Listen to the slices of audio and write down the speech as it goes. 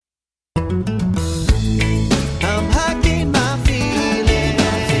I'm hiking my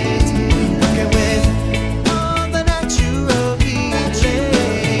feelings, working with all the natural healing.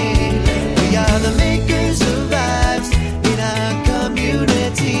 We are the makers of vibes in our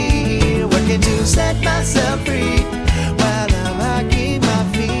community, working to set myself free while I'm hiking my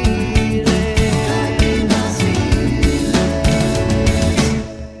feelings.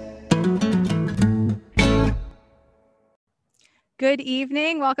 Good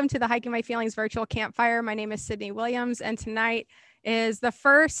evening. Welcome to the Hiking My Feelings virtual campfire. My name is Sydney Williams, and tonight is the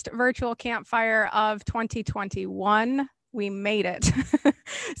first virtual campfire of 2021. We made it.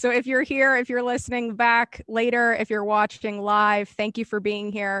 So if you're here, if you're listening back later, if you're watching live, thank you for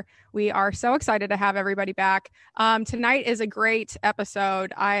being here. We are so excited to have everybody back. Tonight is a great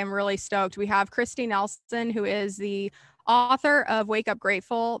episode. I am really stoked. We have Christy Nelson, who is the author of Wake Up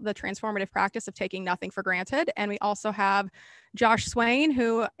Grateful, the transformative practice of taking nothing for granted. And we also have Josh Swain,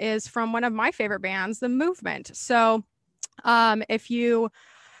 who is from one of my favorite bands, The Movement. So if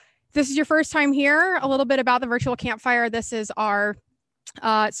this is your first time here, a little bit about the virtual campfire. This is our,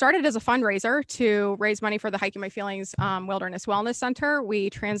 it started as a fundraiser to raise money for the Hiking My Feelings Wilderness Wellness Center.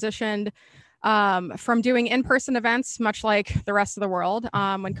 We transitioned from doing in-person events, much like the rest of the world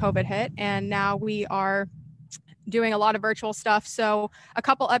when COVID hit. And now we are doing a lot of virtual stuff. So a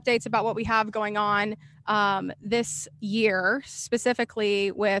couple updates about what we have going on this year,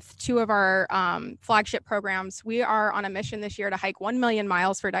 specifically with two of our flagship programs. We are on a mission this year to hike 1 million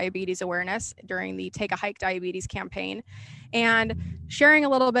miles for diabetes awareness during the Take a Hike Diabetes campaign. And sharing a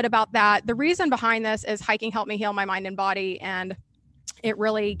little bit about that, the reason behind this is hiking helped me heal my mind and body. And it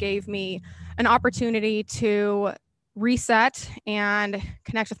really gave me an opportunity to reset and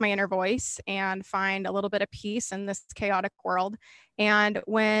connect with my inner voice and find a little bit of peace in this chaotic world. And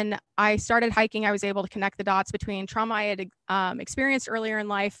when I started hiking, I was able to connect the dots between trauma I had experienced earlier in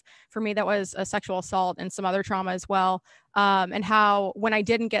life. For me, that was a sexual assault and some other trauma as well. And how when I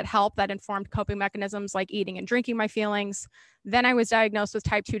didn't get help, that informed coping mechanisms like eating and drinking my feelings. Then I was diagnosed with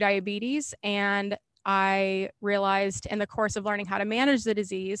type 2 diabetes, and I realized in the course of learning how to manage the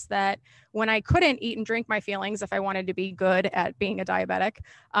disease that when I couldn't eat and drink my feelings, if I wanted to be good at being a diabetic,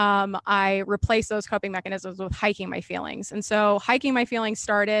 I replaced those coping mechanisms with hiking my feelings. And so hiking my feelings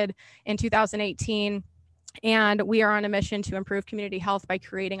started in 2018. And we are on a mission to improve community health by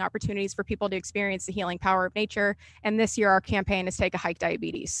creating opportunities for people to experience the healing power of nature. And this year, our campaign is Take a Hike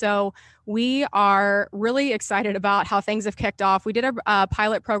Diabetes. So we are really excited about how things have kicked off. We did a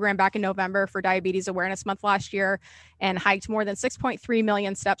pilot program back in November for Diabetes Awareness Month last year and hiked more than 6.3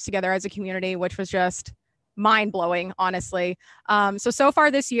 million steps together as a community, which was just mind-blowing, honestly. So far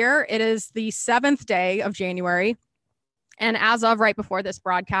this year, it is the 7th day of January. And as of right before this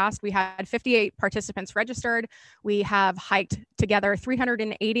broadcast, we had 58 participants registered. We have hiked together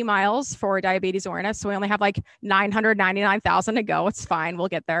 380 miles for diabetes awareness. So we only have like 999,000 to go. It's fine. We'll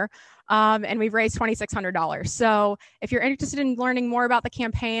get there. And we've raised $2,600. So if you're interested in learning more about the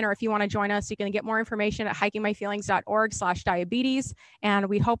campaign, or if you want to join us, you can get more information at hikingmyfeelings.org/diabetes. And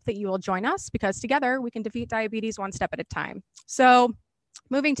we hope that you will join us because together we can defeat diabetes one step at a time. So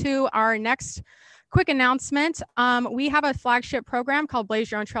moving to our next quick announcement. We have a flagship program called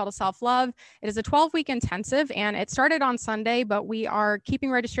Blaze Your Own Trail to Self-Love. It is a 12-week intensive, and it started on Sunday, but we are keeping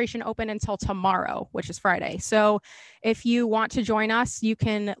registration open until tomorrow, which is Friday. So if you want to join us, you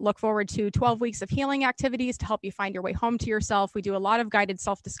can look forward to 12 weeks of healing activities to help you find your way home to yourself. We do a lot of guided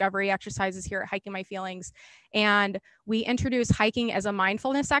self-discovery exercises here at Hiking My Feelings, and we introduce hiking as a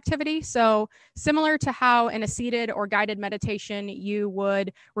mindfulness activity. So similar to how in a seated or guided meditation, you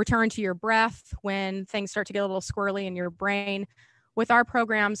would return to your breath when things start to get a little squirrely in your brain. With our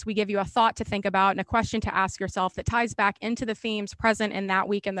programs, we give you a thought to think about and a question to ask yourself that ties back into the themes present in that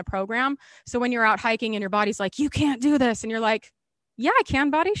week in the program. So when you're out hiking and your body's like, you can't do this, and you're like, yeah, I can,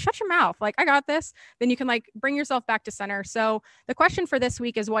 buddy. Shut your mouth. Like, I got this. Then you can like bring yourself back to center. So the question for this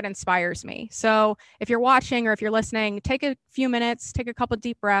week is what inspires me? So if you're watching or if you're listening, take a few minutes, take a couple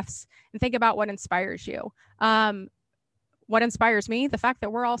deep breaths and think about what inspires you. What inspires me? The fact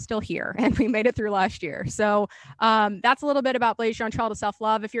that we're all still here and we made it through last year. So that's a little bit about Blaze Your Own Trail to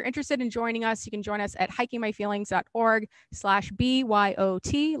Self-Love. If you're interested in joining us, you can join us at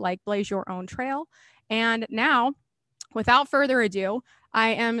hikingmyfeelings.org/BYOT, like Blaze Your Own Trail. And now, without further ado,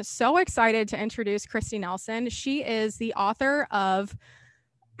 I am so excited to introduce Christy Nelson. She is the author of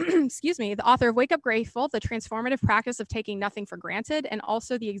the author of Wake Up Grateful, the transformative practice of taking nothing for granted, and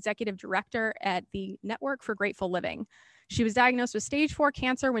also the executive director at the Network for Grateful Living. She was diagnosed with stage 4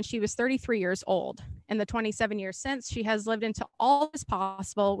 cancer when she was 33 years old. In the 27 years since, she has lived into all is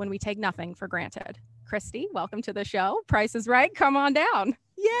possible when we take nothing for granted. Christy, welcome to the show. Price is Right. Come on down.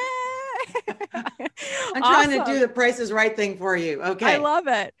 Yeah. I'm trying to Awesome. do the Price is Right thing for you. Okay. I love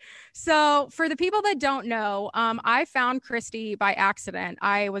it. So, for the people that don't know, I found Christy by accident.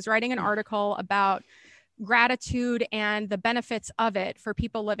 I was writing an article about gratitude and the benefits of it for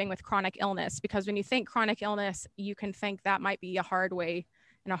people living with chronic illness. Because when you think chronic illness, you can think that might be a hard way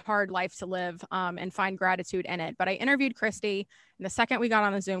and a hard life to live, and find gratitude in it. But I interviewed Christy, and the second we got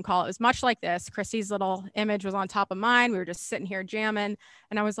on the Zoom call, it was much like this. Christy's little image was on top of mine. We were just sitting here jamming.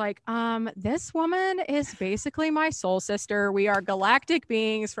 And I was like, this woman is basically my soul sister. We are galactic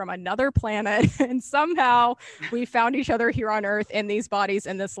beings from another planet. And somehow we found each other here on Earth in these bodies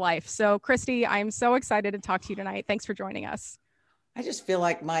in this life. So, Christy, I'm so excited to talk to you tonight. Thanks for joining us. I just feel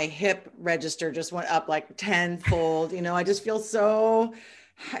like my hip register just went up like tenfold. I just feel so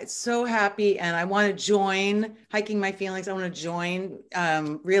happy, and I want to join Hiking My Feelings. I want to join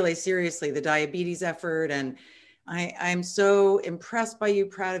really seriously the diabetes effort, and I'm so impressed by you,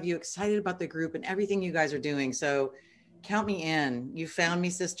 proud of you, excited about the group and everything you guys are doing. So count me in. You found me,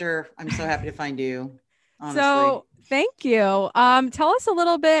 sister. I'm so happy to find you. Honestly. So thank you. Tell us a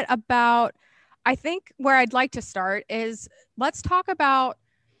little bit about, I think where I'd like to start is let's talk about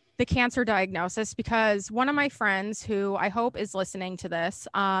the cancer diagnosis, because one of my friends who I hope is listening to this,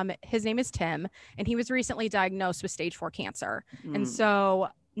 his name is Tim, and he was recently diagnosed with stage 4 cancer. And so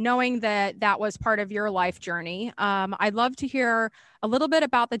knowing that that was part of your life journey, I'd love to hear a little bit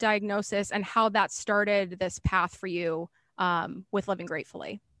about the diagnosis and how that started this path for you with Living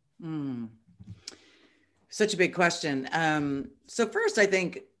Gratefully. Such a big question. So first, I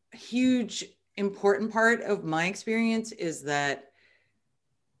think a huge important part of my experience is that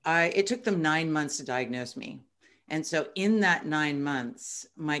it took them 9 months to diagnose me. And so in that 9 months,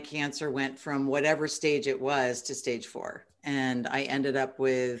 my cancer went from whatever stage it was to stage 4. And I ended up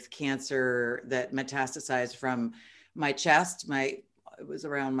with cancer that metastasized from my chest. It was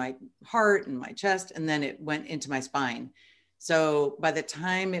around my heart and my chest, and then it went into my spine. So by the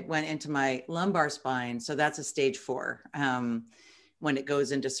time it went into my lumbar spine, so that's a stage 4. When it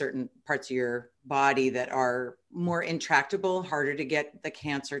goes into certain parts of your body that are more intractable, harder to get the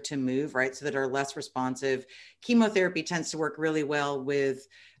cancer to move, right? So that are less responsive. Chemotherapy tends to work really well with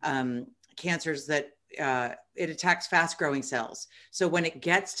cancers that it attacks fast growing cells. So when it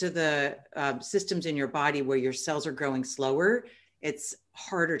gets to the systems in your body where your cells are growing slower, it's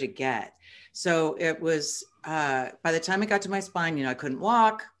harder to get. So it was, by the time it got to my spine, I couldn't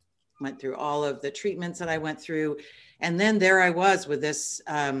walk, went through all of the treatments that I went through. And then there I was with this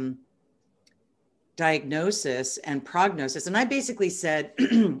diagnosis and prognosis. And I basically said,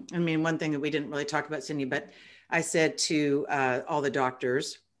 one thing that we didn't really talk about, Cindy, but I said to all the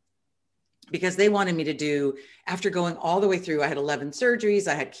doctors, because they wanted me to do, after going all the way through, I had 11 surgeries,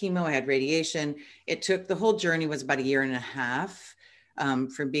 I had chemo, I had radiation. It took, the whole journey was about 1.5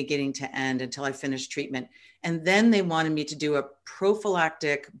 years from beginning to end until I finished treatment. And then they wanted me to do a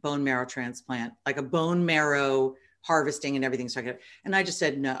prophylactic bone marrow transplant, like a bone marrow harvesting and everything. So and I just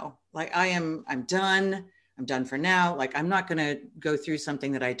said, no, like I'm done. I'm done for now. Like, I'm not going to go through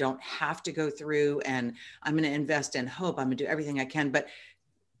something that I don't have to go through. And I'm going to invest in hope. I'm going to do everything I can. But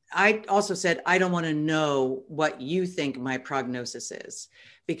I also said, I don't want to know what you think my prognosis is,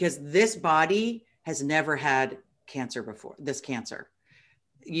 because this body has never had cancer before, this cancer.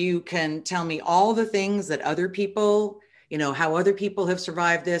 You can tell me all the things that other people, how other people have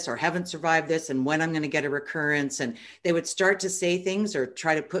survived this or haven't survived this, and when I'm going to get a recurrence. And they would start to say things or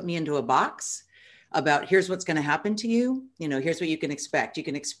try to put me into a box about, here's what's going to happen to you. Here's what you can expect. You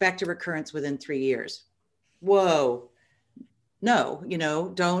can expect a recurrence within 3 years. Whoa, no,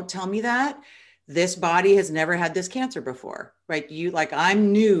 don't tell me that. This body has never had this cancer before, right?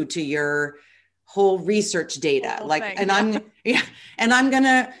 I'm new to your whole research data, and I'm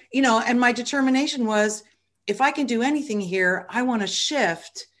gonna, and my determination was, if I can do anything here, I want to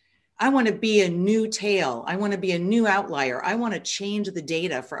shift. I want to be a new tail. I want to be a new outlier. I want to change the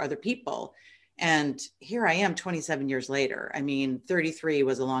data for other people. And here I am 27 years later. 33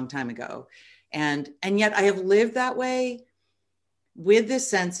 was a long time ago. And yet I have lived that way with this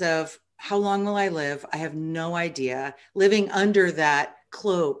sense of, how long will I live? I have no idea. Living under that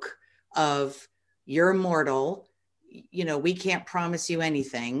cloak of, you're mortal, we can't promise you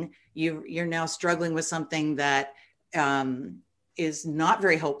anything. You're now struggling with something that is not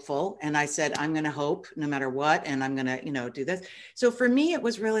very hopeful. And I said, I'm going to hope no matter what. And I'm going to, do this. So for me, it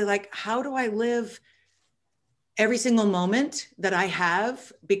was really like, how do I live every single moment that I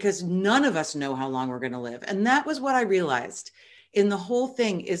have? Because none of us know how long we're going to live. And that was what I realized in the whole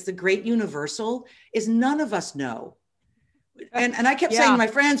thing, is the great universal is none of us know And I kept saying to my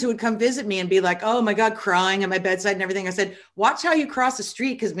friends who would come visit me and be like, oh my God, crying at my bedside and everything. I said, watch how you cross the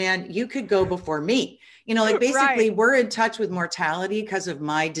street. Cause man, you could go before me, like basically we're in touch with mortality because of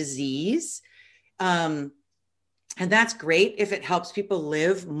my disease. And that's great if it helps people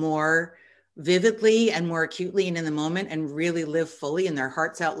live more vividly and more acutely and in the moment and really live fully in their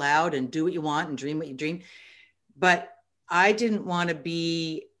hearts out loud and do what you want and dream what you dream. But I didn't want to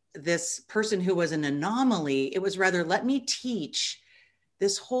be this person who was an anomaly. It was rather, let me teach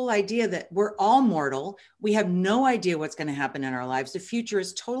this whole idea that we're all mortal. We have no idea what's going to happen in our lives. The future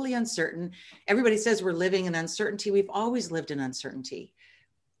is totally uncertain. Everybody says we're living in uncertainty. We've always lived in uncertainty.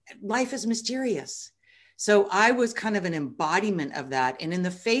 Life is mysterious. So I was kind of an embodiment of that. And in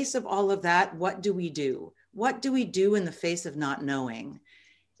the face of all of that, what do we do? What do we do in the face of not knowing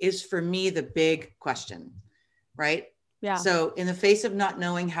is for me the big question, right? Yeah. So in the face of not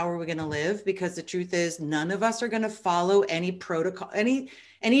knowing, how are we going to live? Because the truth is none of us are going to follow any protocol,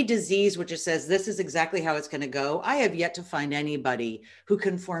 any disease, which just says this is exactly how it's going to go. I have yet to find anybody who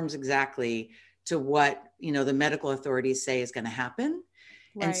conforms exactly to what, the medical authorities say is going to happen.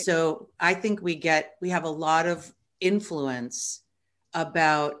 Right. And so I think we have a lot of influence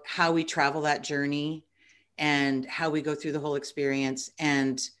about how we travel that journey and how we go through the whole experience.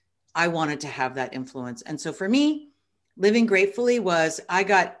 And I wanted to have that influence. And so for me, living gratefully was, I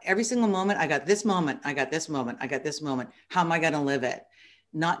got every single moment. I got this moment. I got this moment. I got this moment. How am I going to live it?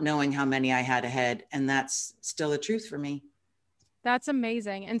 Not knowing how many I had ahead. And that's still the truth for me. That's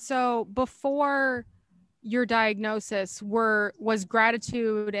amazing. And so before your diagnosis, was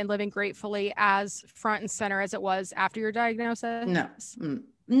gratitude and living gratefully as front and center as it was after your diagnosis?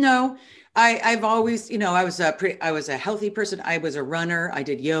 No, I've always, I was a healthy person. I was a runner. I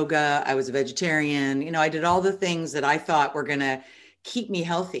did yoga. I was a vegetarian. I did all the things that I thought were going to keep me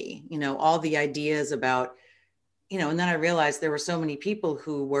healthy, all the ideas about, and then I realized there were so many people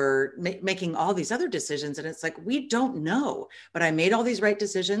who were making all these other decisions. And it's like, we don't know, but I made all these right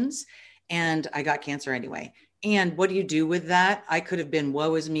decisions and I got cancer anyway. And what do you do with that? I could have been,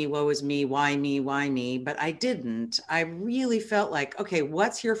 woe is me, why me? But I didn't. I really felt like, okay,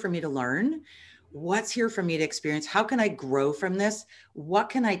 what's here for me to learn? What's here for me to experience? How can I grow from this? What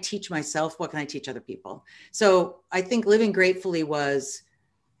can I teach myself? What can I teach other people? So I think living gratefully it was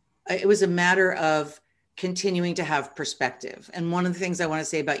a matter of continuing to have perspective. And one of the things I want to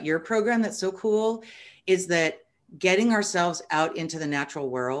say about your program that's so cool is that getting ourselves out into the natural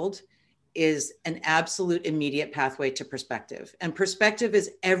world is an absolute immediate pathway to perspective. And perspective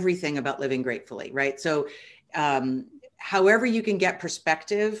is everything about living gratefully, right? So however you can get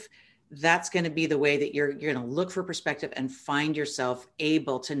perspective, that's going to be the way that you're going to look for perspective and find yourself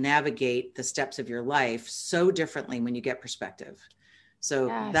able to navigate the steps of your life so differently when you get perspective. So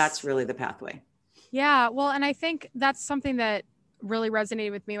That's really the pathway. Yeah. Well, and I think that's something that really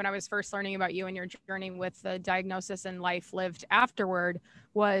resonated with me when I was first learning about you and your journey with the diagnosis and life lived afterward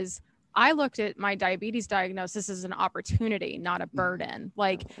was I looked at my diabetes diagnosis as an opportunity, not a burden.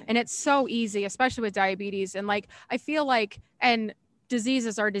 And it's so easy, especially with diabetes. And I feel like, and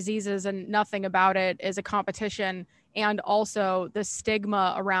diseases are diseases and nothing about it is a competition. And also the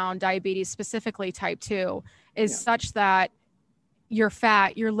stigma around diabetes, specifically type 2, is such that you're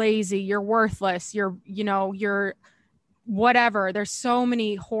fat, you're lazy, you're worthless, you're whatever. There's so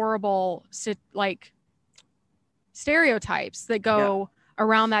many horrible stereotypes that go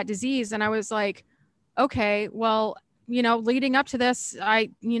around that disease. And I was like, okay, well, leading up to this, I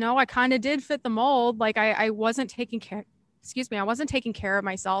kind of did fit the mold. I wasn't taking care, I wasn't taking care of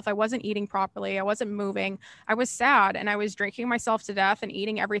myself. I wasn't eating properly. I wasn't moving. I was sad and I was drinking myself to death and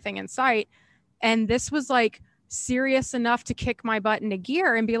eating everything in sight. And this was serious enough to kick my butt into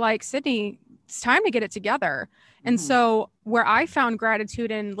gear and be like, Sydney, it's time to get it together. And so where I found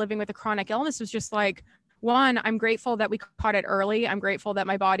gratitude in living with a chronic illness was just one, I'm grateful that we caught it early. I'm grateful that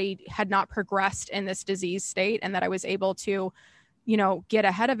my body had not progressed in this disease state and that I was able to, get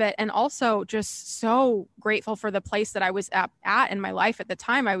ahead of it. And also just so grateful for the place that I was at in my life at the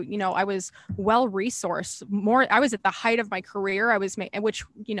time. I was well resourced I was at the height of my career. Which,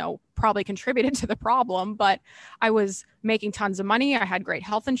 probably contributed to the problem, but I was making tons of money. I had great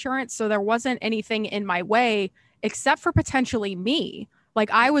health insurance. So there wasn't anything in my way except for potentially me.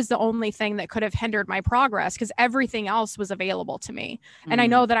 I was the only thing that could have hindered my progress because everything else was available to me. And I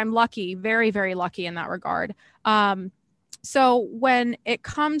know that I'm lucky, very, very lucky in that regard. So when it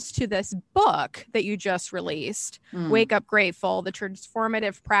comes to this book that you just released, Wake Up Grateful, the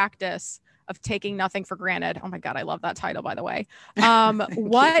transformative practice of taking nothing for granted. Oh my God, I love that title, by the way.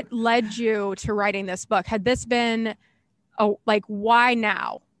 What led you to writing this book? Had this been, why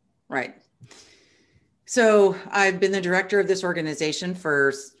now? Right. So I've been the director of this organization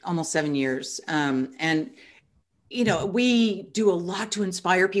for almost 7 years. And, we do a lot to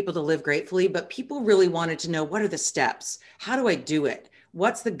inspire people to live gratefully, but people really wanted to know, what are the steps? How do I do it?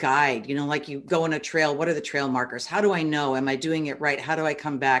 What's the guide? Like you go on a trail, what are the trail markers? How do I know? Am I doing it right? How do I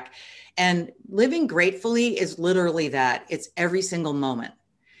come back? And living gratefully is literally that. It's every single moment.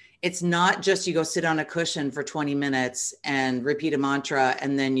 It's not just you go sit on a cushion for 20 minutes and repeat a mantra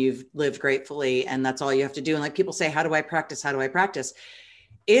and then you've lived gratefully and that's all you have to do. And like people say, how do I practice? How do I practice?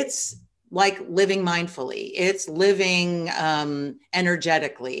 It's like living mindfully. It's living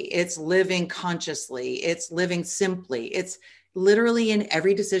energetically. It's living consciously. It's living simply. It's literally in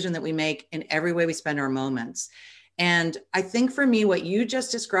every decision that we make, in every way we spend our moments. And I think for me, what you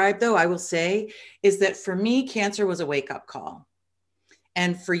just described, though, I will say, is that for me, cancer was a wake-up call.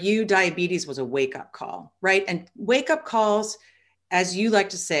 And for you, diabetes was a wake-up call, right? And wake-up calls, as you like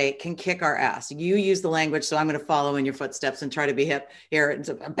to say, can kick our ass. You use the language, so I'm going to follow in your footsteps and try to be hip here. It's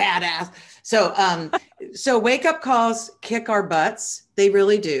a badass. So wake-up calls kick our butts. They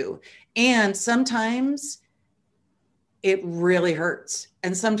really do. And sometimes it really hurts.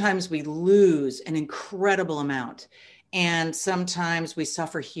 And sometimes we lose an incredible amount. And sometimes we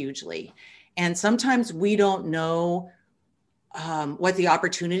suffer hugely. And sometimes we don't know what the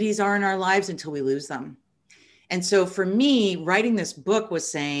opportunities are in our lives until we lose them. And so for me, writing this book was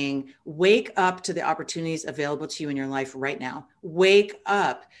saying, wake up to the opportunities available to you in your life right now. Wake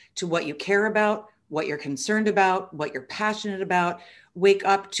up to what you care about, what you're concerned about, what you're passionate about. Wake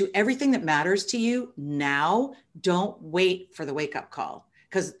up to everything that matters to you now. Don't wait for the wake-up call,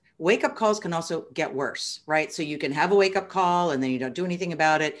 because wake-up calls can also get worse, right? So you can have a wake-up call and then you don't do anything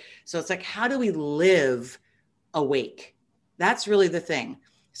about it. So it's like, how do we live awake? That's really the thing.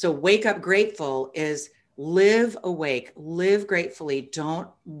 So wake up grateful is live awake, live gratefully. Don't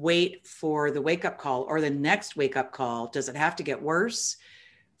wait for the wake-up call or the next wake-up call. Does it have to get worse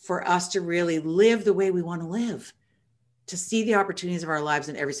for us to really live the way we want to live? To see the opportunities of our lives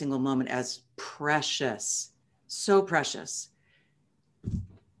in every single moment as precious, so precious.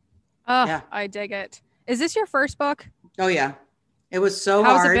 Oh, yeah. I dig it. Is this your first book? Oh yeah. It was so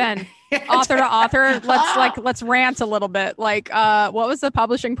How's hard. How's it been? Author to author. Let's rant a little bit. What was the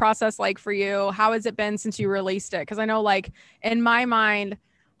publishing process like for you? How has it been since you released it? Because I know, in my mind,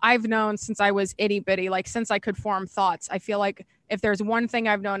 I've known since I was itty bitty, since I could form thoughts. I feel like if there's one thing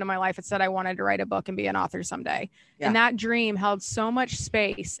I've known in my life, it's that I wanted to write a book and be an author someday. Yeah. And that dream held so much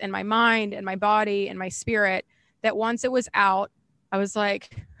space in my mind and my body and my spirit that once it was out, I was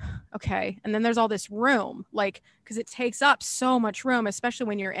like, okay. And then there's all this room, because it takes up so much room, especially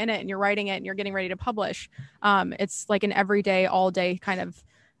when you're in it and you're writing it and you're getting ready to publish. It's like an everyday, all day kind of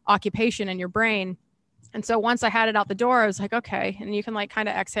occupation in your brain. And so once I had it out the door, I was like, okay. And you can kind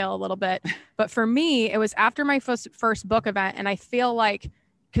of exhale a little bit. But for me, it was after my first book event. And I feel like,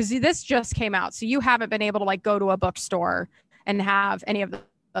 because this just came out, so you haven't been able to go to a bookstore and have any of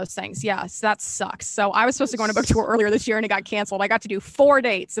those things. Yes, that sucks. So I was supposed to go on a book tour earlier this year and it got canceled. I got to do 4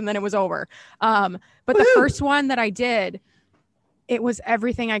 dates and then it was over. But the first one that I did, it was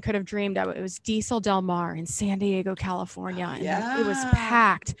everything I could have dreamed of. It was Diesel Del Mar in San Diego, California. And it was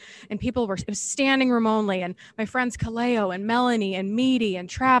packed and it was standing room only. And my friends Kaleo and Melanie and Meaty and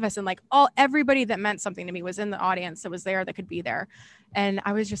Travis and everybody that meant something to me was in the audience that was there that could be there. And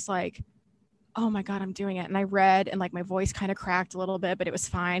I was just like, oh my God, I'm doing it. And I read and my voice kind of cracked a little bit, but it was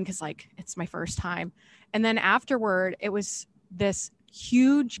fine because it's my first time. And then afterward, it was this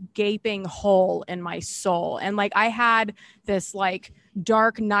huge gaping hole in my soul. And I had this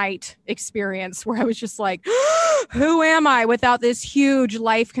dark night experience where I was just like, who am I without this huge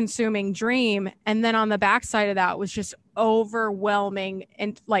life consuming dream? And then on the backside of that was just overwhelming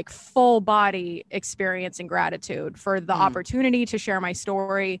and full body experience and gratitude for the opportunity to share my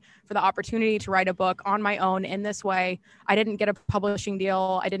story, for the opportunity to write a book on my own in this way. I didn't get a publishing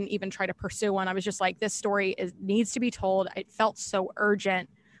deal. I didn't even try to pursue one. I was just like, this story needs to be told. It felt so urgent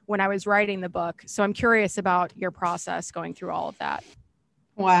when I was writing the book. So I'm curious about your process going through all of that.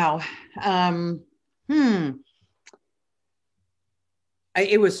 Wow.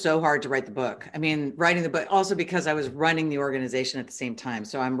 It was so hard to write the book. I mean, writing the book, also because I was running the organization at the same time.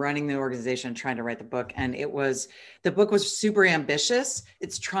 So I'm running the organization and trying to write the book. And the book was super ambitious.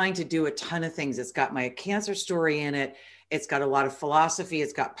 It's trying to do a ton of things. It's got my cancer story in it. It's got a lot of philosophy.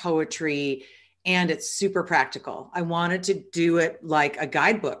 It's got poetry, and it's super practical. I wanted to do it like a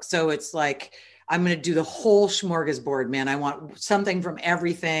guidebook. So it's I'm going to do the whole smorgasbord, man. I want something from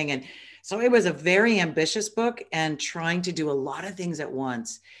everything. And so it was a very ambitious book and trying to do a lot of things at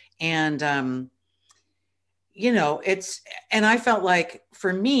once. And, and I felt like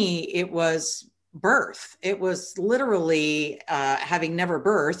for me, it was birth. It was literally having never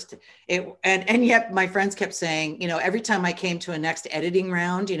birthed it. And yet my friends kept saying, every time I came to a next editing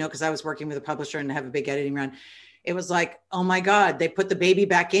round, because I was working with a publisher and have a big editing round, it was like, oh my God, they put the baby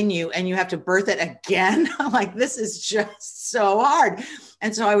back in you and you have to birth it again. I'm like, this is just so hard.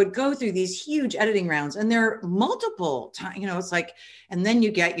 And so I would go through these huge editing rounds, and there are multiple times, it's like, and then you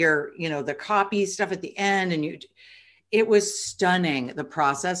get your, the copy stuff at the end, and it was stunning, the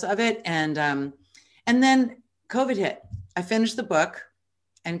process of it. And then COVID hit. I finished the book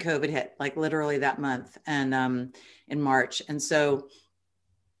and COVID hit, like literally that month, and in March. And so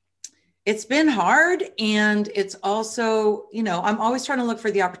it's been hard. And it's also, I'm always trying to look for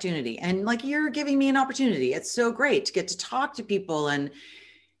the opportunity. And like, you're giving me an opportunity. It's so great to get to talk to people and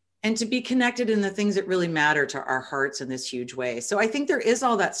to be connected in the things that really matter to our hearts in this huge way. So I think there is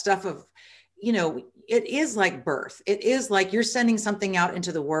all that stuff of, it is like birth. It is like you're sending something out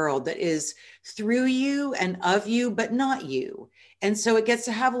into the world that is through you and of you, but not you. And so it gets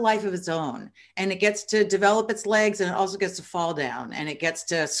to have a life of its own, and it gets to develop its legs, and it also gets to fall down, and it gets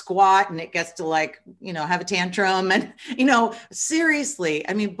to squat, and it gets to have a tantrum. And, seriously,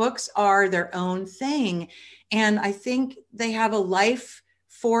 I mean, books are their own thing. And I think they have a life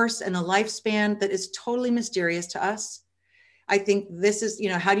force and a lifespan that is totally mysterious to us. I think this is,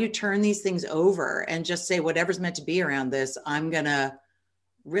 how do you turn these things over and just say, whatever's meant to be around this, I'm going to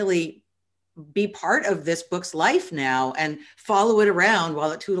really be part of this book's life now and follow it around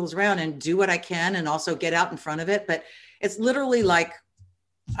while it toodles around and do what I can and also get out in front of it. But it's literally like,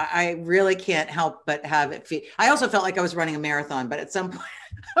 I really can't help but have it feel. I also felt like I was running a marathon, but at some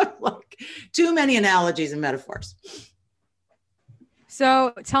point, like too many analogies and metaphors.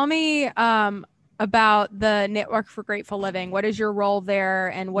 So tell me about the Network for Grateful Living. What is your role there,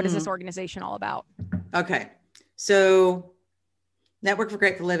 and what is this organization all about? Okay. So Network for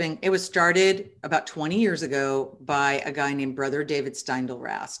Grateful Living, it was started about 20 years ago by a guy named Brother David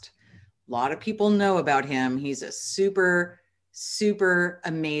Steindl-Rast. A lot of people know about him. He's a super, super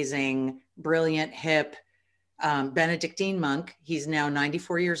amazing, brilliant, hip Benedictine monk. He's now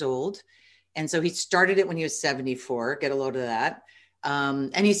 94 years old. And so he started it when he was 74. Get a load of that.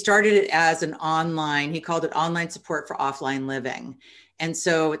 And he started it as an online, he called it online support for offline living. And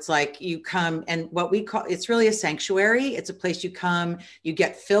so it's like you come, and what we call, it's really a sanctuary. It's a place you come, you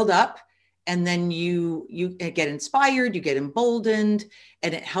get filled up, and then you get inspired, you get emboldened,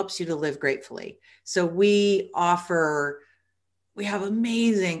 and it helps you to live gratefully. So we have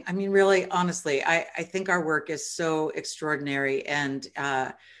amazing, I mean, really, honestly, I think our work is so extraordinary. And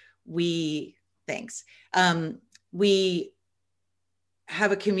thanks. We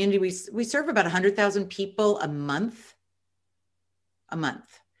have a community. We serve about 100,000 people a month.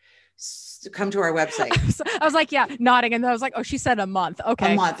 Come to our website. I was like, yeah, nodding. And I was like, oh, she said a month.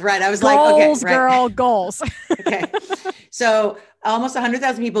 Okay. A month. Right. I was goals, like, okay, girl, goals. Okay. So almost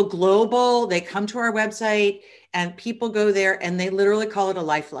 100,000 people global, they come to our website, and people go there and they literally call it a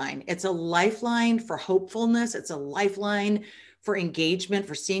lifeline. It's a lifeline for hopefulness. It's a lifeline for engagement,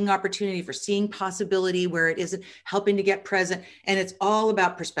 for seeing opportunity, for seeing possibility where it isn't, helping to get present. And it's all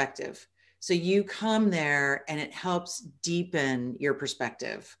about perspective. So you come there and it helps deepen your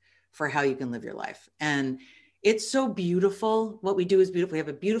perspective for how you can live your life. And it's so beautiful. What we do is beautiful. We have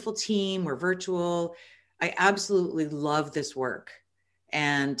a beautiful team. We're virtual. I absolutely love this work.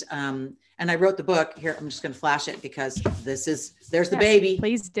 And I wrote the book here. I'm just going to flash it because there's the baby.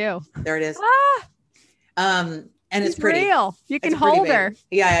 Please do. There it is. And it's She's pretty. real. You can hold her.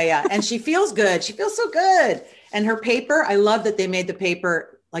 Yeah. And she feels good. She feels so good. And her paper, I love that they made the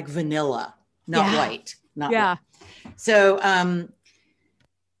paper like vanilla, not white. White. So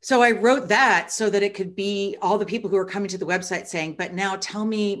I wrote that so that it could be all the people who are coming to the website saying, but now tell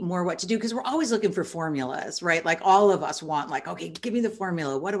me more what to do. Because we're always looking for formulas, right? Like all of us want like, okay, give me the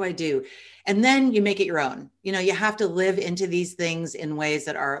formula. What do I do? And then you make it your own. You have to live into these things in ways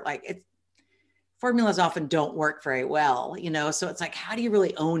that are like, formulas often don't work very well, so it's like, how do you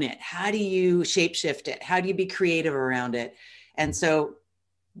really own it? How do you shapeshift it? How do you be creative around it? And so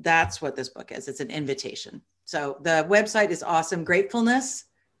that's what this book is. It's an invitation. So the website is awesome.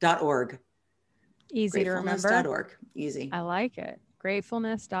 Gratefulness.org. Easy to remember. Gratefulness.org. Easy. I like it.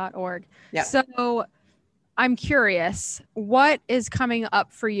 Gratefulness.org. Yeah. So I'm curious, what is coming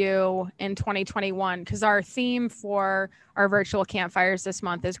up for you in 2021? Because our theme for our virtual campfires this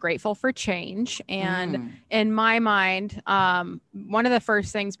month is grateful for change. And in my mind, one of the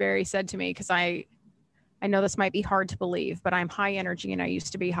first things Barry said to me, because I know this might be hard to believe, but I'm high energy and I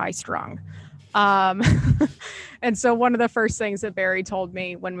used to be high strung. Um, and so one of the first things that Barry told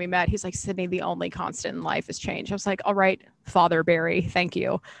me when we met, he's like, Sydney, the only constant in life is change. I was like, all right, Father Barry, thank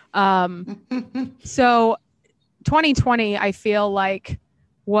you. So 2020, I feel like,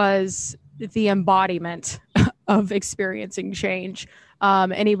 was the embodiment of experiencing change.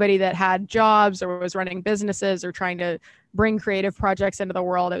 Anybody that had jobs or was running businesses or trying to bring creative projects into the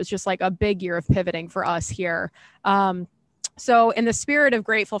world, it was just like a big year of pivoting for us here. So in the spirit of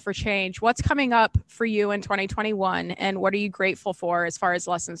grateful for change, what's coming up for you in 2021, and what are you grateful for as far as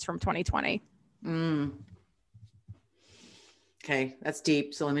lessons from 2020? Okay, that's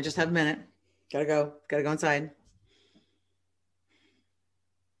deep. So let me just have a minute. Gotta go inside.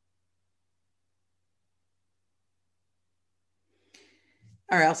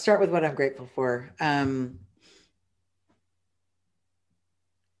 All right, I'll start with what I'm grateful for. So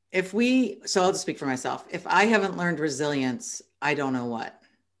I'll just speak for myself. If I haven't learned resilience, I don't know what,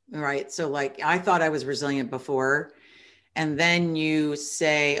 right? So like, I thought I was resilient before, and then you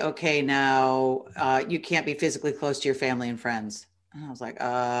say, okay, now you can't be physically close to your family and friends. And I was like,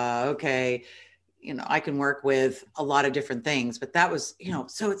 okay, I can work with a lot of different things, but that was,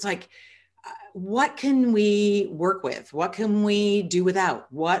 so it's like, what can we work with? What can we do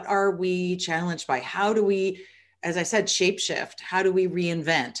without? What are we challenged by? How do we, as I said, shapeshift? How do we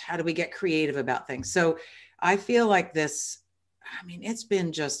reinvent? How do we get creative about things? So I feel like it's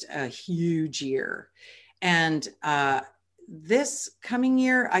been just a huge year. And this coming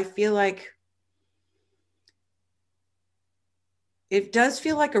year, I feel like it does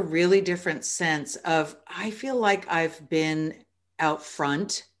feel like a really different sense of, I feel like I've been out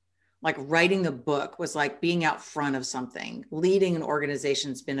front. Like writing the book was like being out front of something. Leading an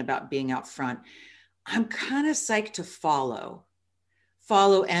organization's been about being out front. I'm kind of psyched to follow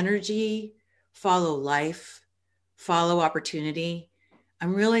energy, follow life, follow opportunity.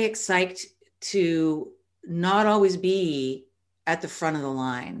 I'm really excited to not always be at the front of the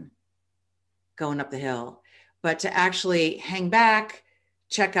line going up the hill, but to actually hang back,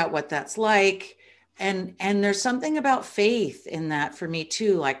 check out what that's like. And there's something about faith in that for me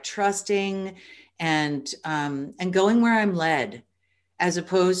too, like trusting and going where I'm led, as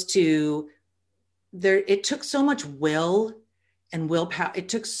opposed to it took so much will and willpower. It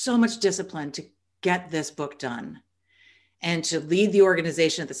took so much discipline to get this book done and to lead the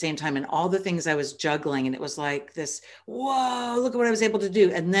organization at the same time, and all the things I was juggling. And it was like this, whoa, look at what I was able to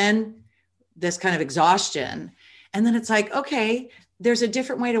do. And then this kind of exhaustion. And then it's like, okay, there's a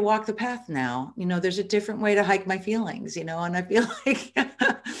different way to walk the path now. There's a different way to hike my feelings, and I feel like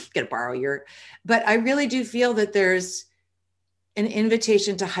gonna borrow but I really do feel that there's an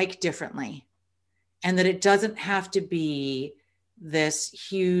invitation to hike differently, and that it doesn't have to be this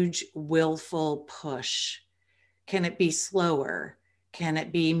huge willful push. Can it be slower? Can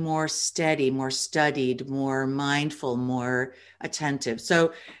it be more steady, more studied, more mindful, more attentive?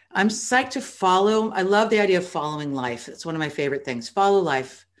 So I'm psyched to follow. I love the idea of following life. It's one of my favorite things. Follow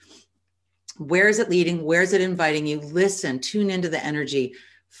life. Where is it leading? Where is it inviting you? Listen, tune into the energy,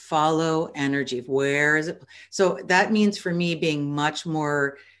 follow energy. Where is it? So that means for me being much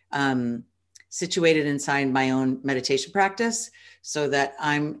more situated inside my own meditation practice, so that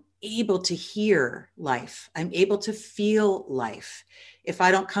I'm able to hear life. I'm able to feel life. If I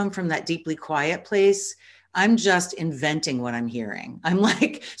don't come from that deeply quiet place, I'm just inventing what I'm hearing. I'm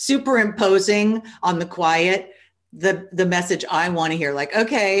like superimposing on the quiet the message I want to hear. Like,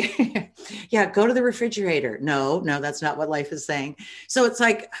 okay, yeah, go to the refrigerator. No, that's not what life is saying. So it's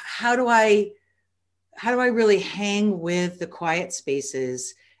like, how do I really hang with the quiet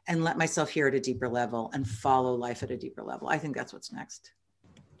spaces and let myself hear at a deeper level and follow life at a deeper level? I think that's what's next.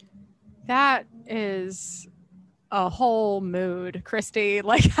 That is a whole mood, Christy.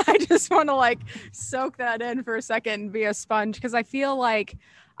 Like, I just want to like soak that in for a second and be a sponge, because I feel like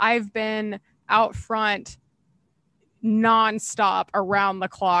I've been out front nonstop around the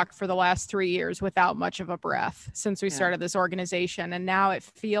clock for the last 3 years without much of a breath since we started this organization. And now it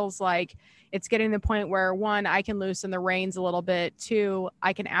feels like it's getting to the point where, one, I can loosen the reins a little bit. Two,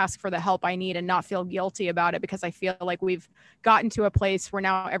 I can ask for the help I need and not feel guilty about it, because I feel like we've gotten to a place where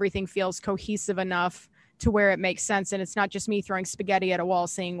now everything feels cohesive enough to where it makes sense. And it's not just me throwing spaghetti at a wall,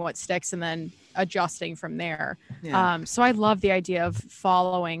 seeing what sticks and then adjusting from there. Yeah. So I love the idea of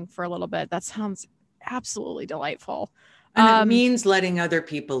following for a little bit. That sounds absolutely delightful. And it means letting other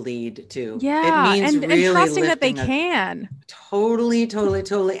people lead too. Yeah. It means really and trusting that they can. Totally.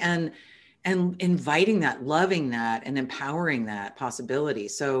 And inviting that, loving that, and empowering that possibility.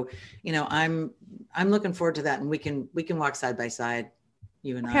 So, I'm looking forward to that, and we can walk side by side,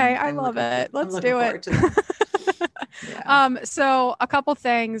 you and I. Okay, I love it. Let's do it. Yeah. So a couple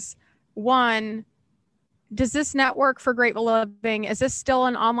things. one, does this network for Grateful Living, is this still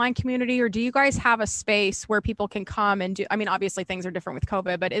an online community, or do you guys have a space where people can come and do, I mean, obviously things are different with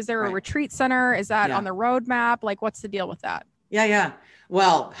COVID, but is there a Right. retreat center? Is that Yeah. on the roadmap? Like, what's the deal with that? Yeah.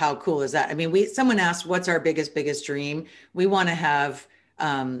 Well, how cool is that? I mean, someone asked, what's our biggest dream? We want to have,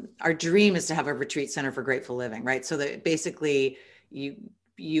 our dream is to have a retreat center for Grateful Living, right? So that basically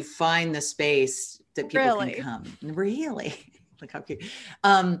you find the space that people Really? can come. Really? Look how cute.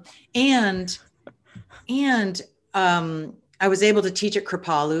 And I was able to teach at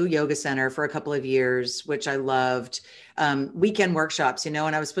Kripalu Yoga Center for a couple of years, which I loved. Weekend workshops, and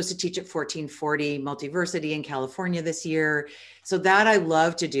I was supposed to teach at 1440 Multiversity in California this year. So that I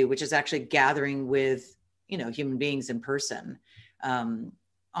love to do, which is actually gathering with, human beings in person.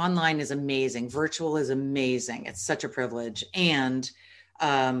 Online is amazing. Virtual is amazing. It's such a privilege. And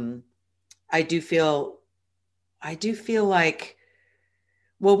I do feel like,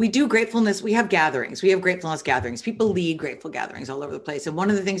 well, we do gratefulness. We have gatherings. We have gratefulness gatherings. People lead grateful gatherings all over the place. And one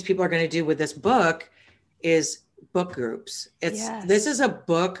of the things people are going to do with this book is book groups. This is a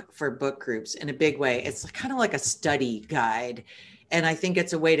book for book groups in a big way. It's kind of like a study guide. And I think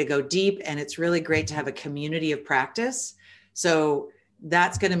it's a way to go deep. And it's really great to have a community of practice. So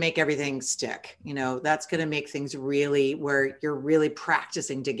that's going to make everything stick. That's going to make things really where you're really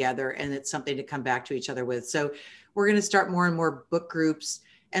practicing together, and it's something to come back to each other with. So we're going to start more and more book groups,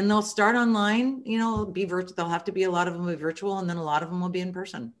 and they'll start online, be virtual. They'll have to be, a lot of them will be virtual, and then a lot of them will be in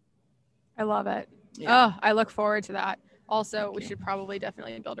person. I love it. Yeah. Oh, I look forward to that. Also, we should probably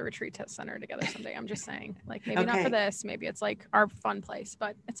definitely build a retreat center together someday. I'm just saying, like, maybe not for this, maybe it's like our fun place,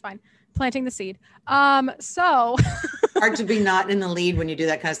 but it's fine. Planting the seed. So hard to be not in the lead when you do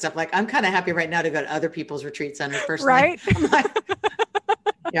that kind of stuff. Like, I'm kind of happy right now to go to other people's retreat centers personally. Right?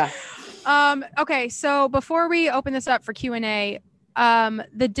 Yeah. Okay. So before we open this up for Q&A,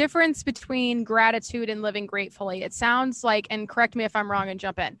 the difference between gratitude and living gratefully, it sounds like, and correct me if I'm wrong and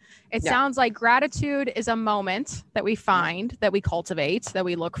jump in. It sounds like gratitude is a moment that we find, that we cultivate, that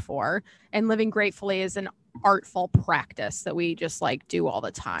we look for, and living gratefully is an artful practice that we just like do all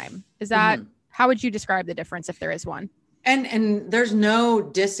the time. Is that, how would you describe the difference if there is one? And there's no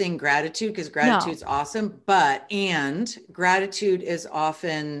dissing gratitude, because gratitude's awesome, and gratitude is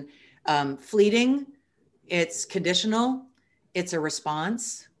often fleeting. It's conditional. It's a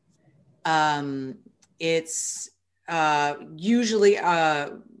response. It's usually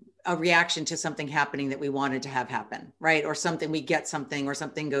a reaction to something happening that we wanted to have happen, right? Or something, we get something, or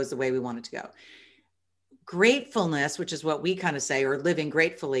something goes the way we want it to go. Gratefulness, which is what we kind of say, or living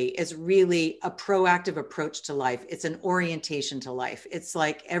gratefully, is really a proactive approach to life. It's an orientation to life. It's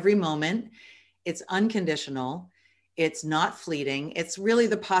like every moment, it's unconditional. It's not fleeting. It's really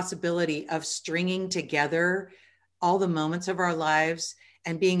the possibility of stringing together all the moments of our lives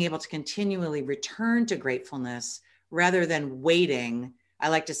and being able to continually return to gratefulness rather than waiting. I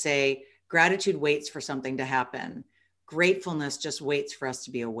like to say gratitude waits for something to happen. Gratefulness just waits for us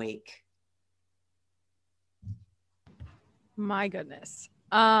to be awake. My goodness.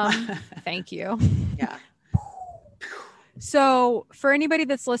 Thank you. Yeah. So for anybody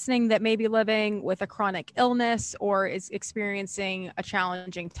that's listening that may be living with a chronic illness or is experiencing a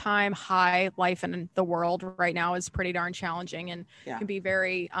challenging time, life in the world right now is pretty darn challenging and can be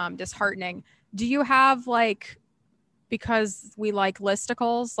very disheartening. Do you have, like, because we like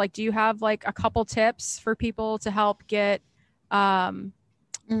listicles, like, do you have like a couple tips for people to help get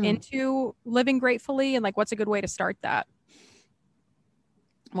into living gratefully, and like, what's a good way to start that?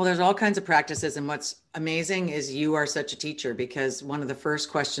 Well, there's all kinds of practices. And what's amazing is you are such a teacher, because one of the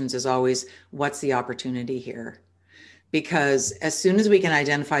first questions is always, what's the opportunity here? Because as soon as we can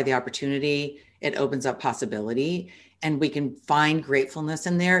identify the opportunity, it opens up possibility, and we can find gratefulness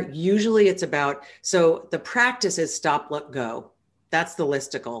in there. Usually it's about, so the practice is stop, let go. That's the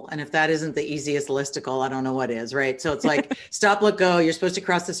listicle. And if that isn't the easiest listicle, I don't know what is, right? So it's like, stop, let go. You're supposed to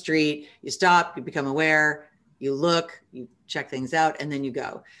cross the street. You stop, you become aware, you look, you check things out, and then you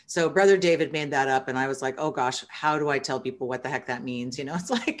go. So Brother David made that up. And I was like, oh gosh, how do I tell people what the heck that means? It's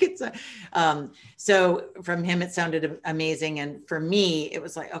like, so from him, it sounded amazing. And for me, it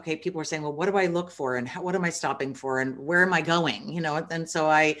was like, okay, people were saying, well, what do I look for? And what am I stopping for? And where am I going? And so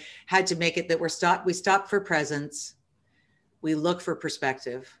I had to make it that we stop for presence, we look for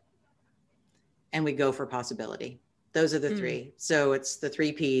perspective, and we go for possibility. Those are the three. So it's the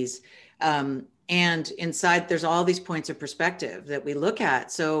 3 Ps. And inside, there's all these points of perspective that we look at.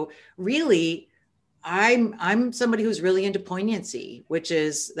 So really, I'm somebody who's really into poignancy,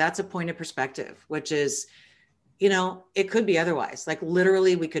 that's a point of perspective, which is, it could be otherwise. Like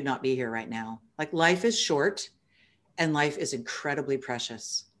literally, we could not be here right now. Like life is short and life is incredibly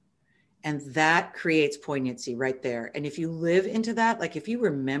precious. And that creates poignancy right there. And if you live into that, like if you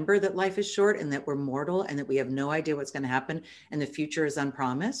remember that life is short and that we're mortal and that we have no idea what's going to happen and the future is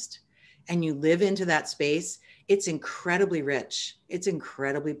unpromised, and you live into that space, it's incredibly rich. It's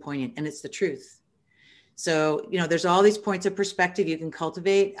incredibly poignant, and it's the truth. So, there's all these points of perspective you can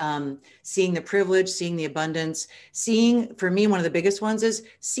cultivate, seeing the privilege, seeing the abundance, seeing, for me, one of the biggest ones is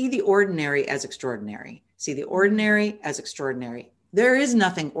see the ordinary as extraordinary. See the ordinary as extraordinary. There is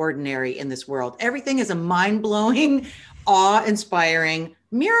nothing ordinary in this world. Everything is a mind-blowing, awe-inspiring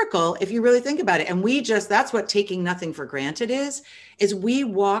miracle if you really think about it. And that's what taking nothing for granted is we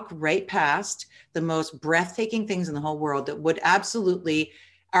walk right past the most breathtaking things in the whole world that would absolutely,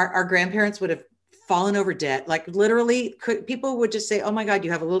 our grandparents would have fallen over dead. Like literally people would just say, oh my God,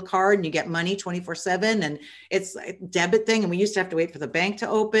 you have a little card and you get money 24/7 and it's a debit thing. And we used to have to wait for the bank to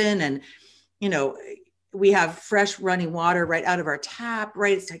open. And, we have fresh running water right out of our tap,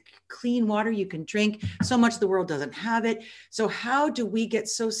 right? It's like clean water you can drink. So much of the world doesn't have it. So how do we get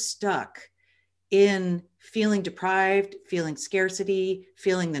so stuck in feeling deprived, feeling scarcity,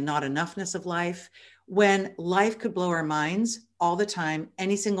 feeling the not enoughness of life, when life could blow our minds all the time,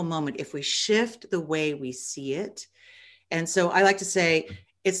 any single moment, if we shift the way we see it? And so I like to say,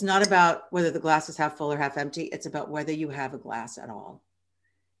 it's not about whether the glass is half full or half empty. It's about whether you have a glass at all.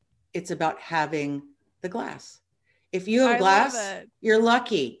 It's about having the glass. If you have a glass, you're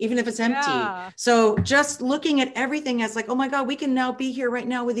lucky, even if it's empty. Yeah. So just looking at everything as like, oh my God, we can now be here right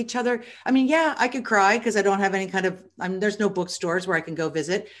now with each other. I mean, yeah, I could cry because I don't have any kind of, there's no bookstores where I can go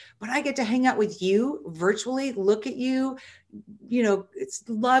visit, but I get to hang out with you virtually, look at you,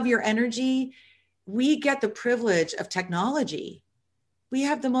 love your energy. We get the privilege of technology. We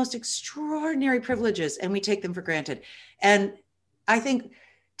have the most extraordinary privileges and we take them for granted. And I think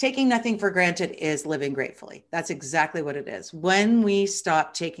taking nothing for granted is living gratefully. That's exactly what it is. When we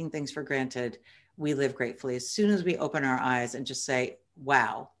stop taking things for granted, we live gratefully. As soon as we open our eyes and just say,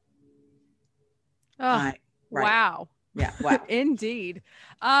 wow. Oh, wow. Yeah. Wow. Indeed.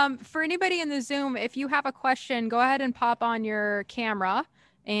 For anybody in the Zoom, if you have a question, go ahead and pop on your camera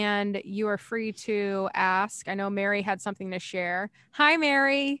and you are free to ask. I know Mary had something to share. Hi,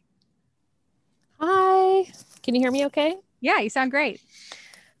 Mary. Hi. Can you hear me okay? Yeah, you sound great.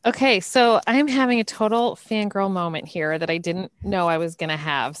 Okay, so I'm having a total fangirl moment here that I didn't know I was going to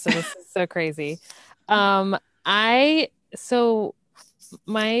have. So this is so crazy. My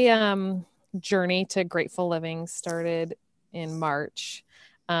journey to grateful living started in March.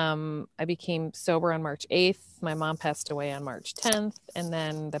 I became sober on March 8th. My mom passed away on March 10th. And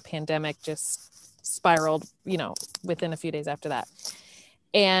then the pandemic just spiraled, within a few days after that.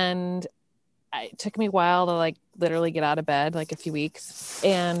 And it took me a while to literally get out of bed, like a few weeks.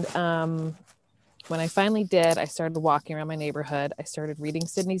 And when I finally did, I started walking around my neighborhood. I started reading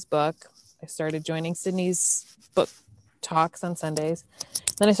Sydney's book. I started joining Sydney's book talks on Sundays.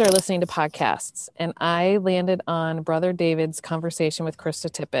 Then I started listening to podcasts, and I landed on Brother David's conversation with Krista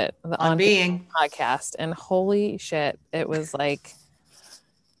Tippett, the On Being podcast. And holy shit, it was like,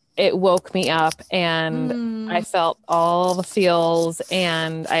 it woke me up and I felt all the feels,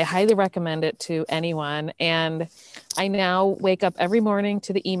 and I highly recommend it to anyone. And I now wake up every morning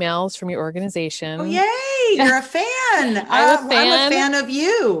to the emails from your organization. Oh, yay. You're a fan. I'm a fan of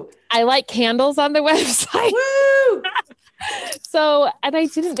you. I like candles on the website. Woo! So, and I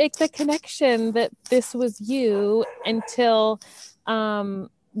didn't make the connection that this was you until when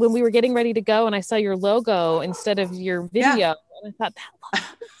we were getting ready to go and I saw your logo instead of your video. Yeah. And I thought, that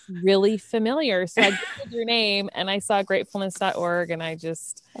looks really familiar. So I Googled your name and I saw gratefulness.org and I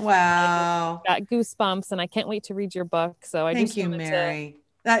just got goosebumps, and I can't wait to read your book. So Thank you, Mary.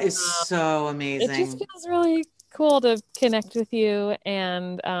 That is so amazing. It just feels really cool to connect with you,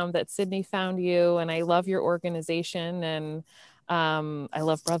 and that Sydney found you, and I love your organization, and I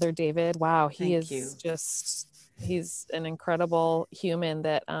love Brother David. Wow. He's an incredible human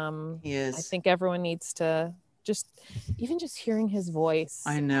that he is. I think everyone needs to just hearing his voice.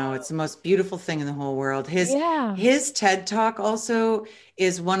 I know, it's the most beautiful thing in the whole world. His TED Talk also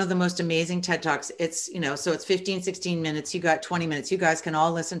is one of the most amazing TED Talks. It's, so it's 15, 16 minutes. You got 20 minutes. You guys can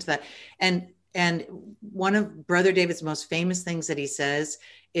all listen to that. And one of Brother David's most famous things that he says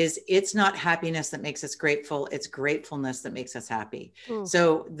is, it's not happiness that makes us grateful. It's gratefulness that makes us happy. Ooh.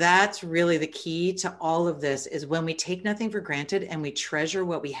 So that's really the key to all of this, is when we take nothing for granted and we treasure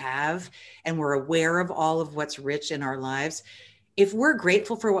what we have and we're aware of all of what's rich in our lives. If we're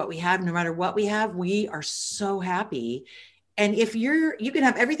grateful for what we have, no matter what we have, we are so happy. And if you can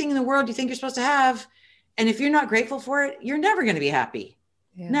have everything in the world you think you're supposed to have, and if you're not grateful for it, you're never going to be happy.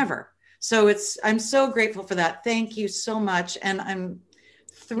 Yeah. Never. So I'm so grateful for that. Thank you so much. And I'm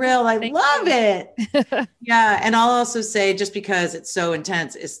thrilled. I Thank love you. it. Yeah. And I'll also say, just because it's so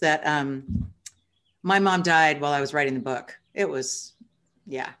intense, is that my mom died while I was writing the book. It was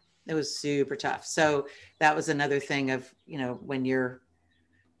super tough. So that was another thing of, when you're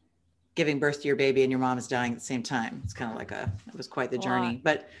giving birth to your baby and your mom is dying at the same time, it's kind of like it was quite the journey.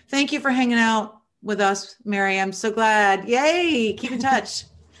 But thank you for hanging out with us, Mary. I'm so glad. Yay. Keep in touch.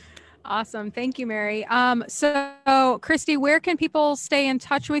 Awesome. Thank you, Mary. So Christy, where can people stay in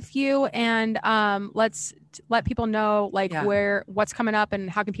touch with you? And let's let people know what's coming up and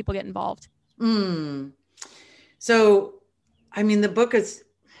how can people get involved? So, I mean, the book is,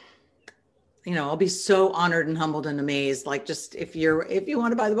 I'll be so honored and humbled and amazed. Like, just if you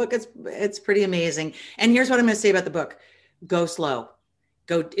want to buy the book, it's pretty amazing. And here's what I'm going to say about the book. Go slow.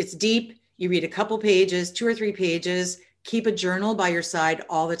 It's deep. You read a couple pages, 2 or 3 pages, keep a journal by your side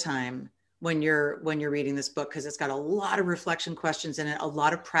all the time when you're reading this book, because it's got a lot of reflection questions in it, a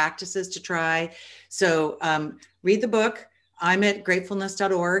lot of practices to try. So read the book. I'm at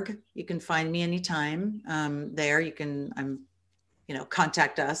gratefulness.org. You can find me anytime there. You can,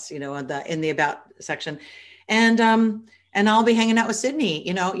 contact us, in the about section. And I'll be hanging out with Sydney.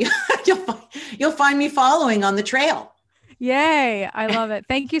 You'll find me following on the trail. Yay. I love it.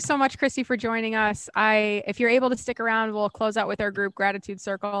 Thank you so much, Christy, for joining us. If you're able to stick around, we'll close out with our group gratitude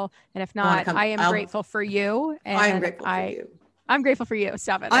circle. And if not, I am grateful for you. And I am grateful for you. I'm grateful for you.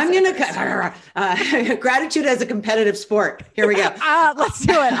 Stop it. I'm going to gratitude as a competitive sport. Here we go. Let's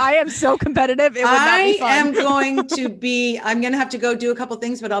do it. I am so competitive. It would not be fun. I'm going to have to go do a couple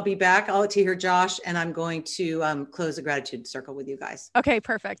things, but I'll be back. I'll let you hear Josh, and I'm going to close the gratitude circle with you guys. Okay,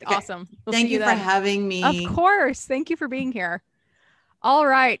 perfect. Okay. Awesome. Thank you for having me. Of course. Thank you for being here. All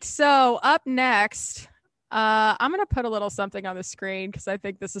right. So up next, I'm going to put a little something on the screen because I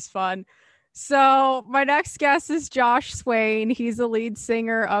think this is fun. So my next guest is Josh Swain. He's the lead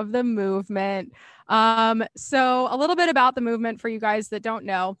singer of The Movement. So a little bit about The Movement for you guys that don't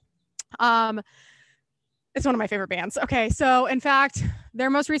know. It's one of my favorite bands. Okay. So in fact, their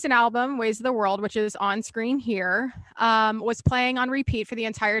most recent album, Ways of the World, which is on screen here, was playing on repeat for the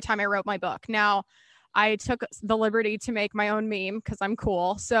entire time I wrote my book. Now, I took the liberty to make my own meme because I'm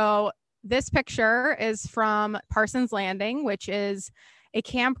cool. So this picture is from Parsons Landing, which is a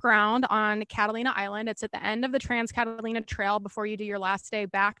campground on Catalina Island. It's at the end of the Trans-Catalina Trail before you do your last day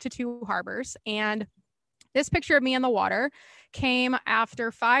back to Two Harbors. And this picture of me in the water came after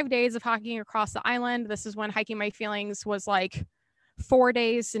 5 days of hiking across the island. This is when Hiking My Feelings was like 4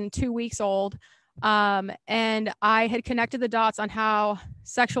 days and 2 weeks old. And I had connected the dots on how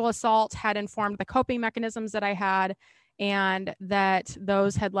sexual assault had informed the coping mechanisms that I had, and that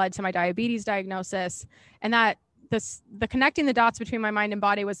those had led to my diabetes diagnosis, and that the connecting the dots between my mind and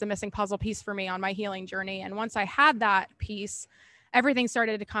body was the missing puzzle piece for me on my healing journey. And once I had that piece, everything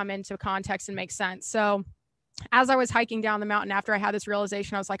started to come into context and make sense. So as I was hiking down the mountain, after I had this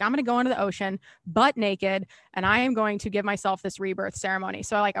realization, I was like, I'm going to go into the ocean butt naked, and I am going to give myself this rebirth ceremony.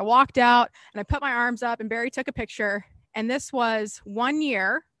 So I walked out and I put my arms up, and Barry took a picture. And this was 1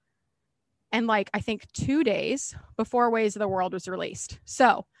 year and I think 2 days before Ways of the World was released.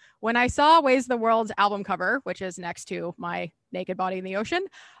 So when I saw Ways of the World's album cover, which is next to my naked body in the ocean,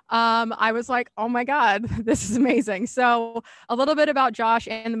 I was like, oh my God, this is amazing. So a little bit about Josh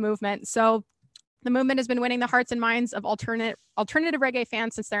and The Movement. So The Movement has been winning the hearts and minds of alternative reggae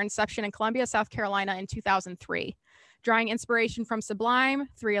fans since their inception in Columbia, South Carolina in 2003. Drawing inspiration from Sublime,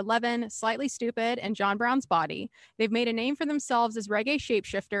 311, Slightly Stoopid, and John Brown's Body, they've made a name for themselves as reggae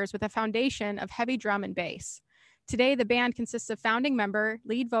shapeshifters with a foundation of heavy drum and bass. Today, the band consists of founding member,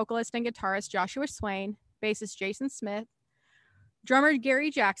 lead vocalist and guitarist Joshua Swain, bassist Jason Smith, drummer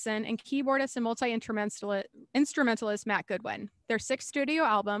Gary Jackson, and keyboardist and multi-instrumentalist Matt Goodwin. Their 6th studio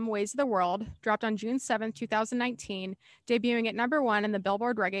album, Ways of the World, dropped on June 7, 2019, debuting at #1 in the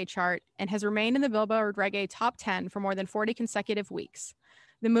Billboard Reggae chart, and has remained in the Billboard Reggae Top 10 for more than 40 consecutive weeks.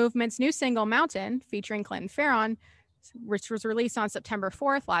 The Movement's new single, Mountain, featuring Clinton Farron, which was released on September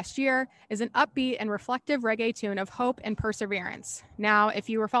 4th last year, is an upbeat and reflective reggae tune of hope and perseverance. Now, if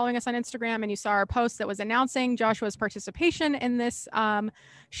you were following us on Instagram and you saw our post that was announcing Joshua's participation in this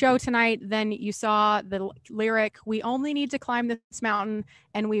show tonight, then you saw the lyric, "We only need to climb this mountain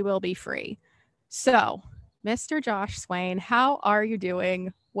and we will be free." So, Mr. Josh Swain, how are you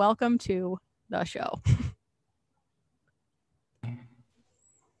doing? Welcome to the show.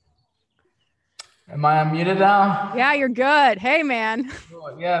 Am I unmuted now? Yeah, you're good. Hey, man.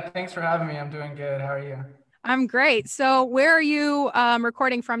 Cool. Yeah, thanks for having me. I'm doing good. How are you? I'm great. So where are you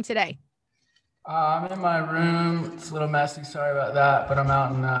recording from today? I'm in my room. It's a little messy. Sorry about that. But I'm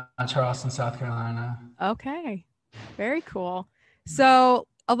out in Charleston, South Carolina. Okay. Very cool. So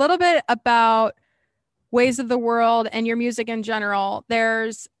a little bit about Ways of the World and your music in general.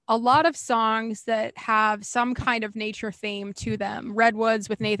 There's a lot of songs that have some kind of nature theme to them. Redwoods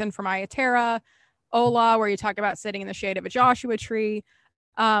with Nathan from Ayaterra, Ola, where you talk about sitting in the shade of a Joshua tree.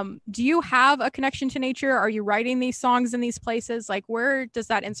 Do you have a connection to nature? Are you writing these songs in these places? Like, where does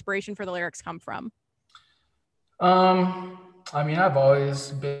that inspiration for the lyrics come from? I mean, I've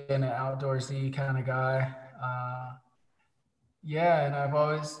always been an outdoorsy kind of guy. Yeah, and I've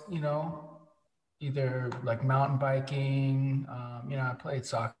always, either like mountain biking. I played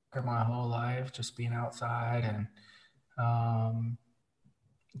soccer my whole life, just being outside, and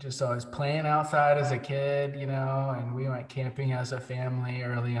just always playing outside as a kid, and we went camping as a family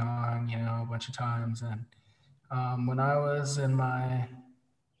early on, a bunch of times. And when I was in my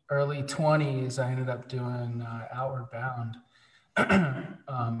early 20s, I ended up doing Outward Bound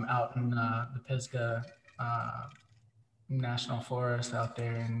out in the Pisgah National Forest out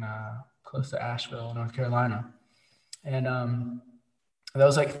there in close to Asheville, North Carolina. And that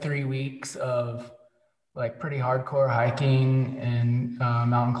was like 3 weeks of like pretty hardcore hiking and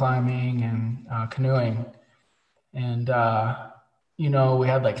mountain climbing and canoeing. And, we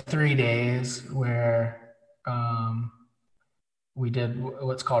had like 3 days where we did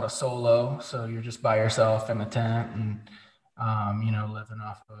what's called a solo. So you're just by yourself in a tent and, living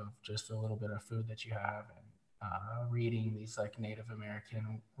off of just a little bit of food that you have, and reading these like Native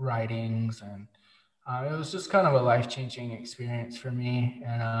American writings. And it was just kind of a life-changing experience for me.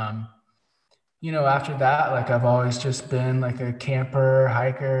 And, after that, like I've always just been like a camper,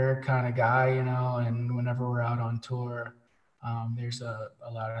 hiker kind of guy, and whenever we're out on tour, there's a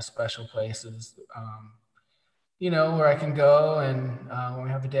lot of special places, where I can go and when we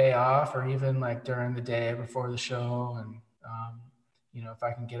have a day off, or even like during the day before the show. And, if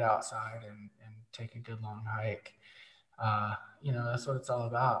I can get outside and take a good long hike, that's what it's all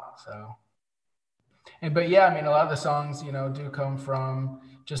about. So, but yeah, I mean, a lot of the songs, do come from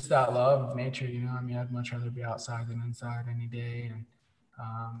just that love of nature, I'd much rather be outside than inside any day. And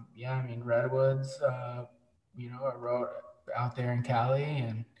Redwoods, I wrote out there in Cali,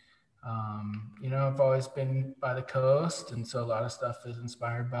 and, I've always been by the coast. And so a lot of stuff is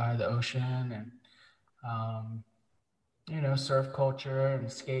inspired by the ocean and, surf culture and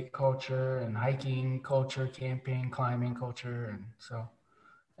skate culture and hiking culture, camping, climbing culture. And so,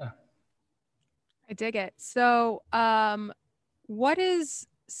 yeah. I dig it. So, what is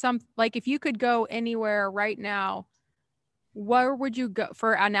if you could go anywhere right now, where would you go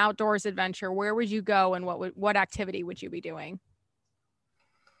for an outdoors adventure? Where would you go, and what activity would you be doing?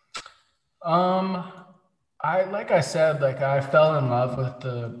 I said, I fell in love with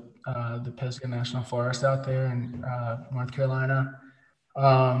the Pisgah National Forest out there in North Carolina.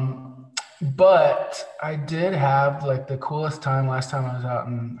 But I did have like the coolest time last time I was out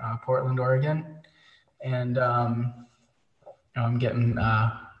in Portland, Oregon. And I'm getting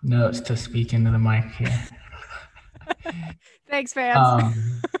notes to speak into the mic here. Thanks, fans.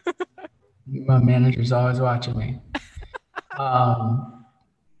 My manager's always watching me. So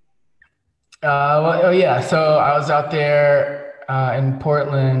I was out there in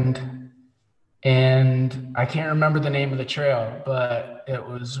Portland, and I can't remember the name of the trail, but it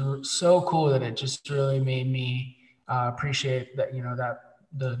was so cool that it just really made me appreciate that, that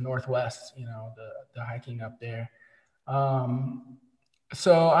the Northwest, the hiking up there.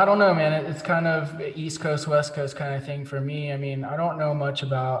 So I don't know, man, it's kind of East Coast, West Coast kind of thing for me. I mean, I don't know much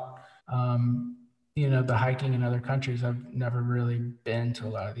about, the hiking in other countries. I've never really been to a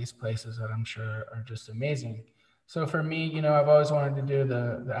lot of these places that I'm sure are just amazing. So for me, I've always wanted to do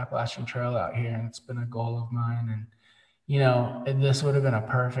the Appalachian Trail out here, and it's been a goal of mine. And, this would have been a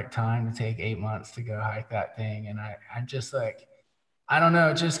perfect time to take 8 months to go hike that thing. And I'm just like, I don't know,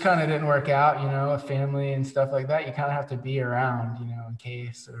 it just kind of didn't work out, with family and stuff like that. You kind of have to be around, in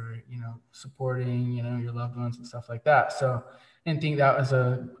case, or, supporting, your loved ones and stuff like that. So I didn't think that was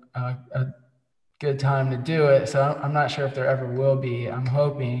a good time to do it. So I'm not sure if there ever will be. I'm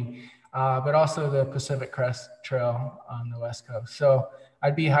hoping, but also the Pacific Crest Trail on the West Coast. So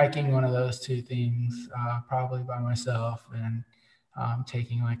I'd be hiking one of those two things, probably by myself, and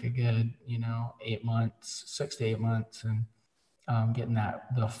taking like a good, 8 months, 6 to 8 months, and getting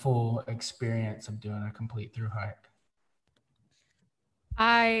the full experience of doing a complete through hike.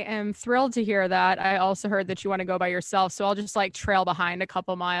 I am thrilled to hear that. I also heard that you want to go by yourself. So I'll just trail behind a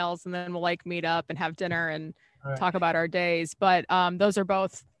couple miles, and then we'll meet up and have dinner and talk about our days. But those are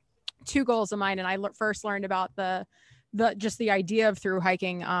both two goals of mine. And I first learned about the idea of through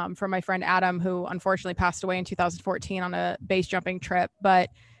hiking from my friend Adam, who unfortunately passed away in 2014 on a base jumping trip. But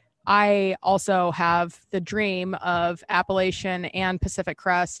I also have the dream of Appalachian and Pacific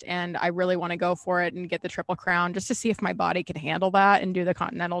Crest, and I really want to go for it and get the Triple Crown just to see if my body could handle that and do the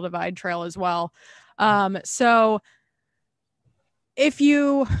Continental Divide Trail as well. So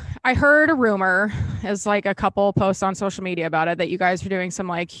I heard a rumor, as like a couple posts on social media about it, that you guys are doing some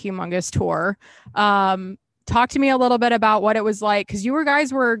like humongous tour. Talk to me a little bit about what it was like, because you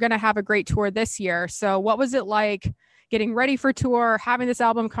guys were going to have a great tour this year. So what was it like getting ready for tour, having this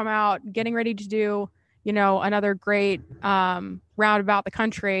album come out, getting ready to do, another great round about the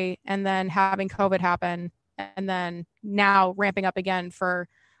country, and then having COVID happen, and then now ramping up again for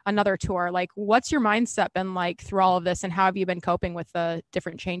another tour? Like, what's your mindset been like through all of this, and how have you been coping with the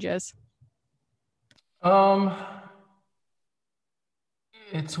different changes?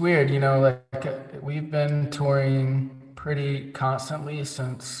 It's weird, like we've been touring pretty constantly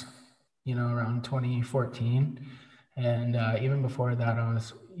since, around 2014. And even before that, I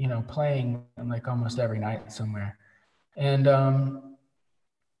was, playing like almost every night somewhere. And,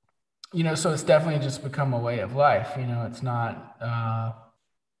 so it's definitely just become a way of life. It's not,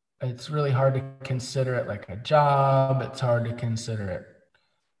 it's really hard to consider it like a job. It's hard to consider it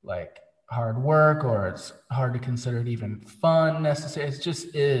like hard work, or it's hard to consider it even fun necessarily. It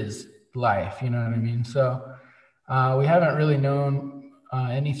just is life, you know what I mean? So we haven't really known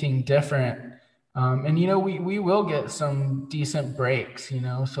anything different. And we will get some decent breaks,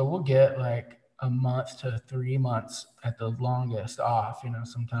 so we'll get like a month to 3 months at the longest off,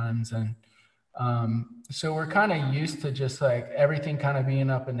 sometimes. And so we're kind of used to just like everything kind of being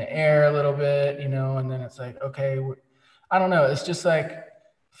up in the air a little bit, and then it's like, okay, I don't know. It's just like,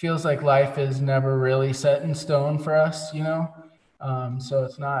 feels like life is never really set in stone for us, so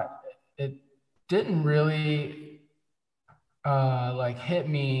it didn't really like hit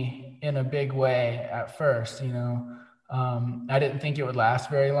me in a big way at first. I didn't think it would last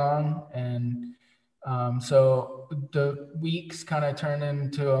very long. And so the weeks kind of turned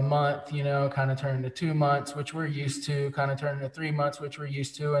into a month, kind of turned into 2 months, which we're used to, kind of turned into 3 months, which we're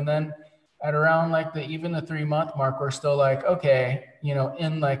used to. And then at around like even the 3 month mark, we're still like, okay,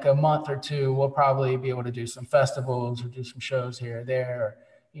 in like a month or two, we'll probably be able to do some festivals or do some shows here or there.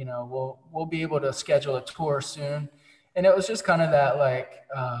 Or, we'll be able to schedule a tour soon. And it was just kind of that like,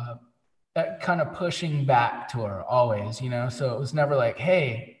 that kind of pushing back tour always, so it was never like,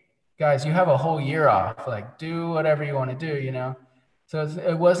 hey guys, you have a whole year off, like do whatever you want to do. So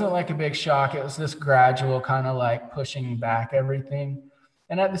it wasn't like a big shock. It was this gradual kind of like pushing back everything.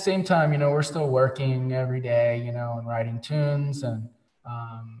 And at the same time, we're still working every day, and writing tunes and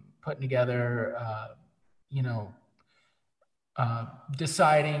putting together,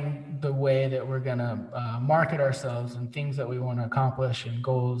 deciding the way that we're going to market ourselves and things that we want to accomplish and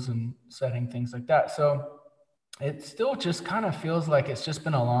goals and setting things like that. So it still just kind of feels like it's just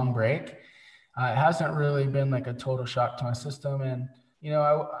been a long break. It hasn't really been like a total shock to my system. And,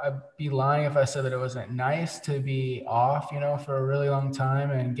 I'd be lying if I said that it wasn't nice to be off, for a really long time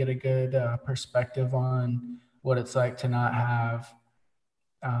and get a good perspective on what it's like to not have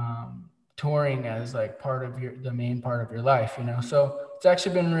touring as like the main part of your life, So it's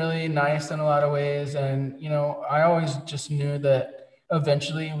actually been really nice in a lot of ways. And, I always just knew that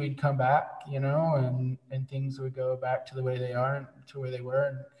eventually we'd come back, and things would go back to the way they are and to where they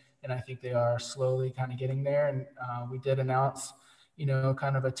were. And I think they are slowly kind of getting there. And we did announce,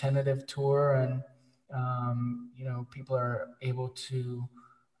 kind of a tentative tour, and, people are able to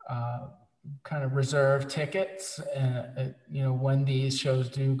kind of reserve tickets. When these shows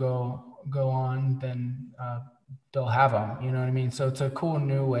do go on, then they'll have them, you know what I mean? So it's a cool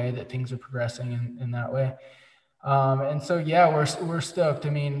new way that things are progressing in that way. And so, yeah, we're stoked. I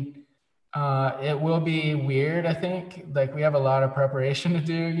mean, it will be weird, I think. Like we have a lot of preparation to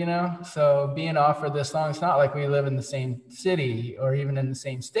do, so being off for this long, it's not like we live in the same city or even in the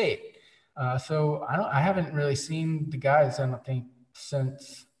same state. So I haven't really seen the guys, I don't think,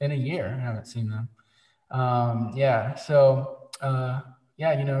 since in a year. I haven't seen them. Yeah. So,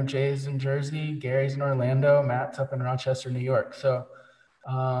 yeah, Jay's in Jersey, Gary's in Orlando, Matt's up in Rochester, New York. So,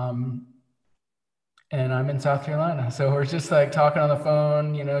 and I'm in South Carolina. So we're just like talking on the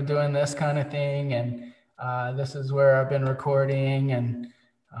phone, doing this kind of thing. And this is where I've been recording. And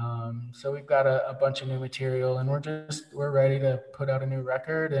so we've got a bunch of new material, and we're ready to put out a new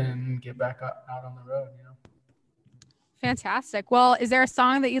record and get back out on the road, Fantastic. Well, is there a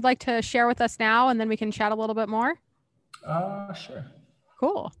song that you'd like to share with us now, and then we can chat a little bit more? Sure.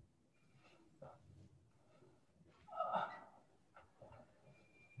 Cool.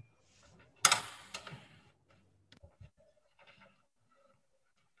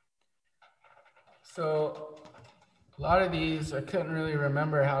 So A lot of these I couldn't really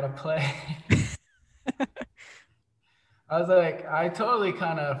remember how to play. I was like, I totally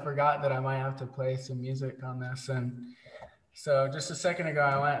kind of forgot that I might have to play some music on this. And so just a second ago,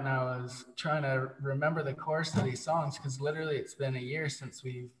 I went and I was trying to remember the chorus of these songs because literally it's been a year since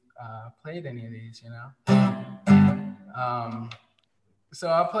we've played any of these, you know? So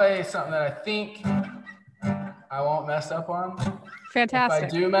I'll play something that I think I won't mess up on. Fantastic.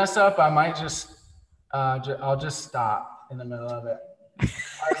 If I do mess up, I might just, I'll just stop in the middle of it.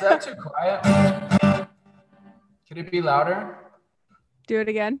 Is that too quiet? Could it be louder? Do it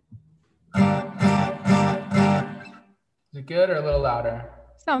again. Is it good or a little louder?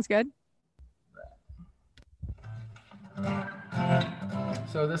 Sounds good.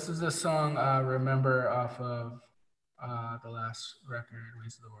 So this is the song Remember off of the last record,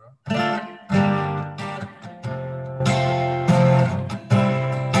 Ways of the World.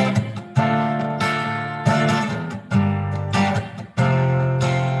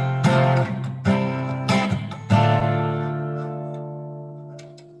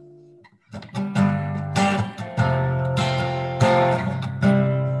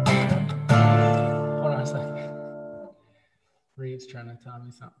 Reed's trying to tell me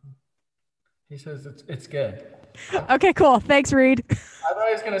something. He says it's good. Okay, cool. Thanks, Reed. I thought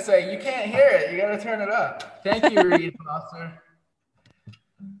he was going to say, you can't hear it. You got to turn it up. Thank you, Reed Foster.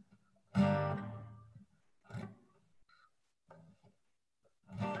 All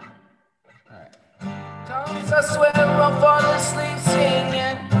right. Times I swear I'll fall asleep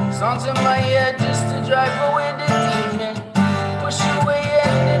singing songs in my head just to drive away the demon. Push away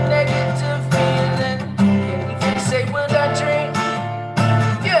any negative feeling. Can you fix it with a drink?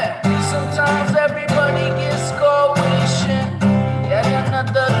 Yeah, sometimes everybody gets caught wishing at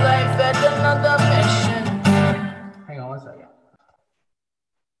another life, at another mission. Hang on one second.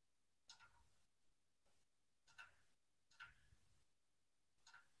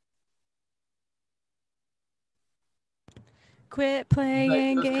 Quit playing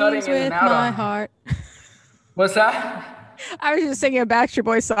It was games cutting in and with out my on me. heart. What's that? I was just singing a Backstreet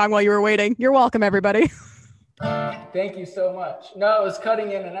Boys song while you were waiting. You're welcome, everybody. Thank you so much. No, it was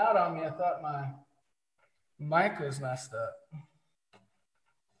cutting in and out on me. I thought my mic was messed up.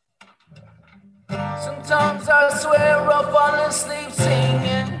 Sometimes I swear I'll fall asleep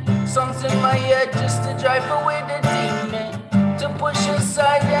singing songs in my head just to drive away the demon, to push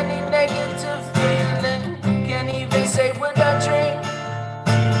aside any negative feeling. Can't even say what I drink.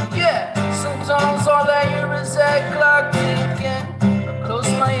 Yeah, sometimes all I hear is that clock ticking. I close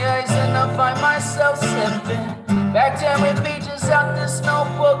my eyes and I find myself slipping back 10 pages out this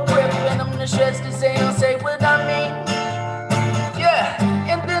notebook, ripping them to shreds cause they don't say what I mean. Yeah,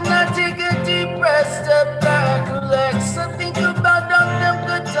 and then I take a deep breath, step back, relax. I think about all them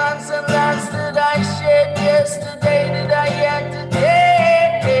good times and laughs that I shared yesterday, that I had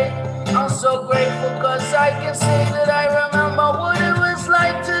today. I'm so grateful cause I can say that I remember what it was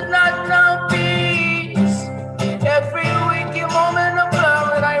like to not know peace. Every waking moment of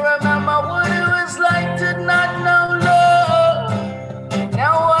blur, and I remember what it was like to not know love.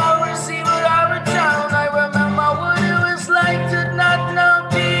 Now I receive what I return. I remember what it was like to not know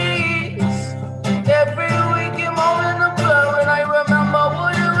peace. Every waking moment of blur, and I remember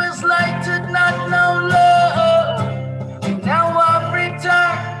what it was like to not know love. Now I've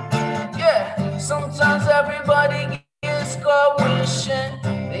returned. Yeah, sometimes everybody gets caught wishing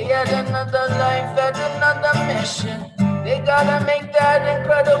they had another life, had another mission. They gotta make that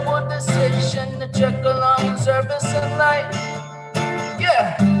incredible decision to check along in service in life.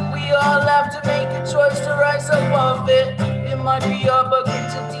 Yeah, we all have to make a choice to rise above it. It might be hard, but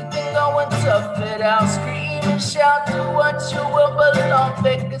grit your teeth and go and tough it out. Scream and shout, do what you will, but don't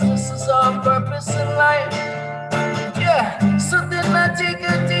it, cause this is our purpose in life. Yeah, so then I take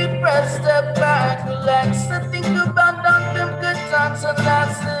a deep breath, step back, relax, and think about all them good times and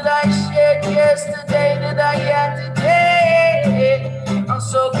laughs that I shared yesterday, that I had today. I'm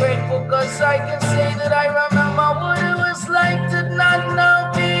so grateful cause I can say that I remember what it was like to not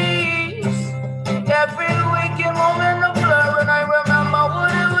know peace. Every waking moment of blur, and I remember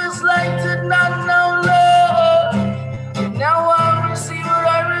what it was like to not know love. Now I receive what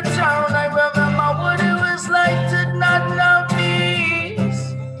I return. I remember what it was like to not know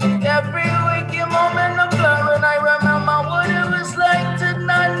peace. Every waking moment of blur, and I remember what it was like to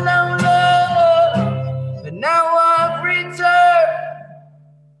not know love. But now I've returned.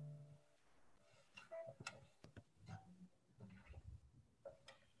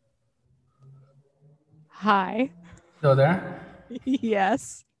 Hi. Still there?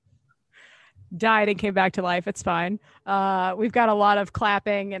 Yes. died and came back to life. It's fine. We've got a lot of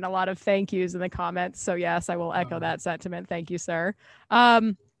clapping and a lot of thank yous in the comments. So yes, I will echo that sentiment. Thank you, sir.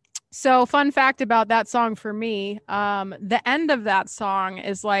 So fun fact about that song for me, the end of that song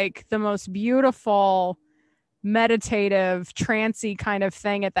is like the most beautiful, meditative, trancy kind of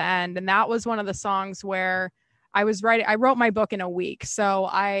thing at the end. And that was one of the songs where I wrote my book in a week. So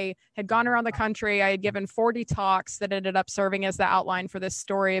I had gone around the country. I had given 40 talks that ended up serving as the outline for this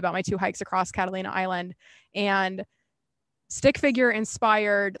story about my 2 hikes across Catalina Island. And Stick Figure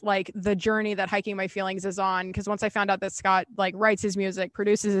inspired like the journey that Hiking My Feelings is on. Because once I found out that Scott like writes his music,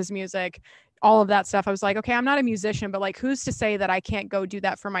 produces his music, all of that stuff, I was like, okay, I'm not a musician, but like, who's to say that I can't go do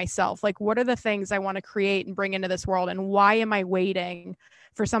that for myself? Like, what are the things I want to create and bring into this world? And why am I waiting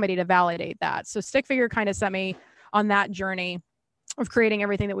for somebody to validate that? So Stick Figure kind of set me on that journey of creating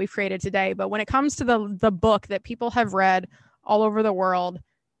everything that we've created today. But when it comes to the book that people have read all over the world,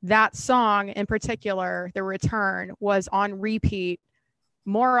 that song in particular, The Return, was on repeat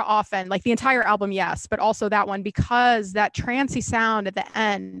more often, like the entire album, yes, but also that one, because that trancy sound at the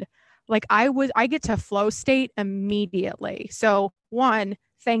end, like I get to flow state immediately. So 1,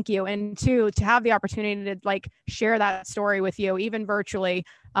 thank you. And 2, to have the opportunity to like share that story with you, even virtually,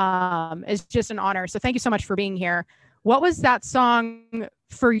 is just an honor. So thank you so much for being here. What was that song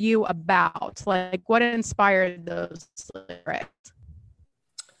for you about? Like, what inspired those lyrics?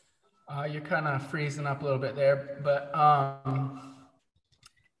 You're kind of freezing up a little bit there, but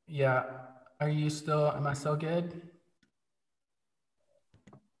yeah. Am I still good?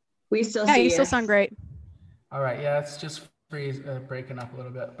 We still yeah, see you you. still sound great. All right, yeah, it's just breaking up a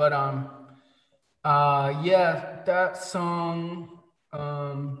little bit, but yeah, that song,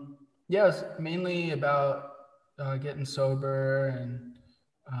 yeah, it's mainly about getting sober and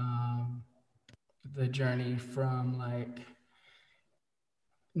the journey from like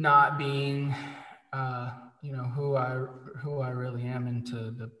not being, who I really am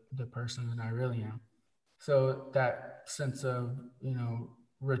into the person that I really am. So that sense of,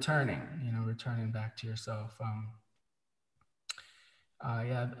 returning back to yourself.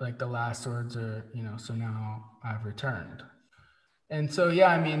 Yeah, like the last words are, so now I've returned. And so, yeah,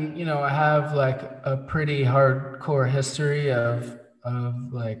 I mean, I have like a pretty hardcore history of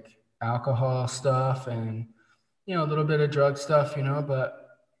like alcohol stuff and, a little bit of drug stuff, but,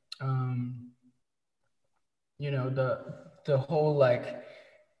 the whole like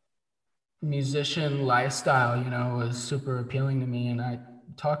musician lifestyle, was super appealing to me. And I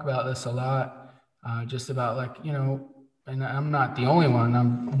talk about this a lot, just about like, and I'm not the only one.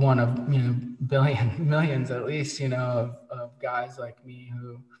 I'm one of, millions at least, of guys like me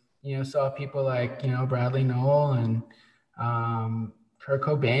who, saw people like, Bradley Nowell and Kurt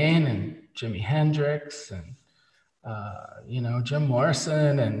Cobain and Jimi Hendrix and, Jim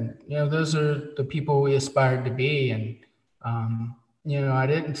Morrison. And, those are the people we aspired to be. And, I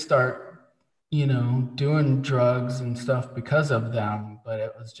didn't start, doing drugs and stuff because of them, but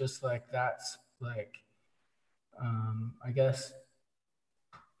it was just like, that's like, I guess,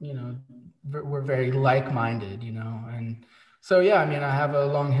 we're very like-minded, and so, yeah, I mean, I have a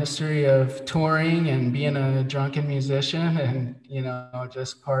long history of touring and being a drunken musician and,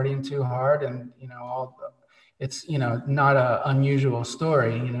 just partying too hard and, it's, not a unusual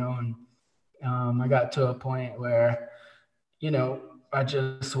story, and I got to a point where, I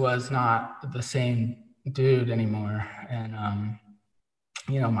just was not the same dude anymore. And,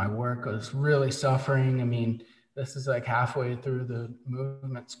 my work was really suffering. I mean, this is like halfway through the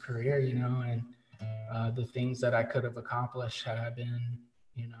movement's career, and the things that I could have accomplished had I been,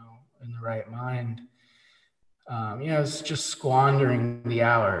 in the right mind. It's just squandering the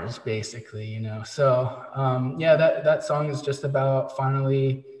hours basically, So, yeah, that song is just about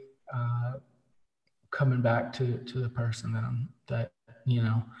finally coming back to the person that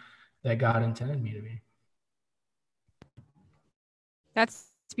God intended me to be. That's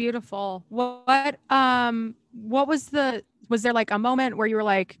beautiful. What was there like a moment where you were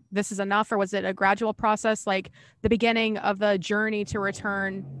like, this is enough, or was it a gradual process, like the beginning of the journey to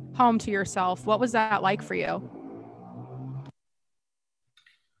return home to yourself? What was that like for you?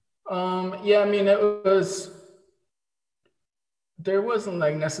 Yeah, I mean, there wasn't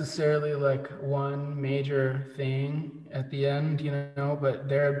like necessarily like one major thing at the end,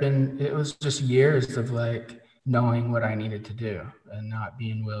 but it was just years of like knowing what I needed to do and not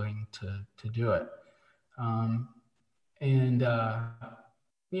being willing to do it. I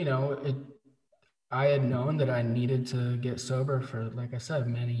had known that I needed to get sober for, like I said,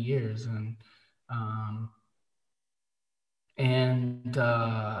 many years. It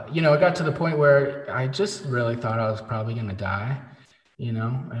got to the point where I just really thought I was probably going to die, you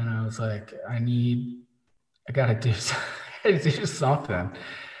know, and I was like, I gotta do, I gotta do something,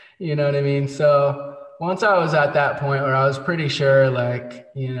 you know what I mean? So once I was at that point where I was pretty sure, like,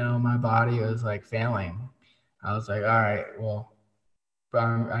 you know, my body was like failing, I was like, all right, well,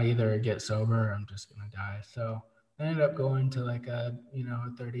 I either get sober or I'm just gonna die. So I ended up going to like a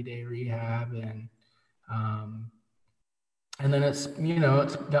 30-day rehab, and then it's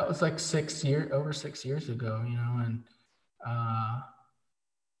that was like over 6 years ago, and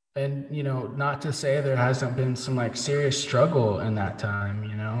not to say there hasn't been some like serious struggle in that time.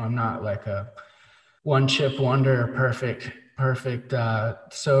 I'm not like a one chip wonder, perfect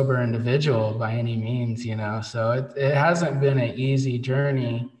sober individual by any means, so it hasn't been an easy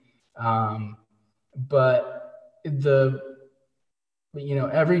journey, but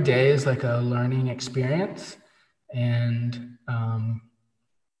every day is like a learning experience, and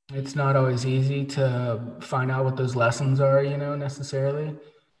it's not always easy to find out what those lessons are, necessarily,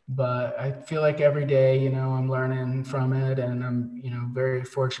 but I feel like every day, I'm learning from it, and I'm, very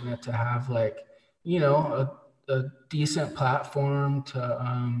fortunate to have like, a decent platform to,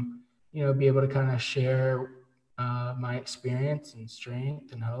 be able to kind of share my experience and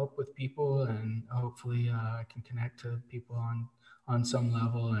strength and hope with people, and hopefully I can connect to people on some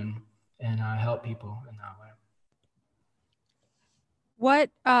level and help people in that way. What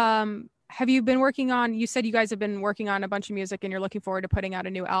have you been working on? You said you guys have been working on a bunch of music and you're looking forward to putting out a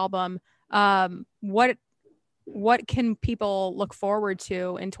new album. What can people look forward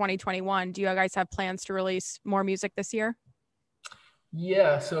to in 2021? Do you guys have plans to release more music this year?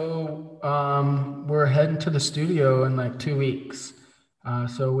 Yeah, so we're heading to the studio in like 2 weeks.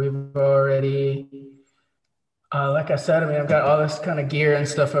 So we've already, like I said, I've got all this kind of gear and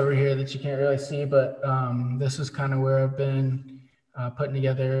stuff over here that you can't really see, but this is kind of where I've been putting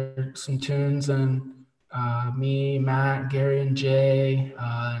together some tunes, and me, Matt, Gary, and Jay,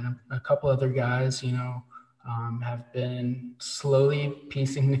 and a couple other guys, have been slowly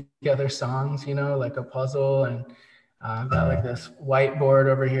piecing together songs, like a puzzle. And I've got like this whiteboard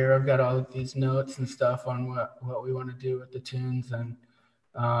over here. I've got all of these notes and stuff on what we want to do with the tunes. And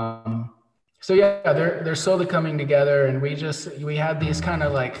so yeah, they're slowly coming together, and we had these kind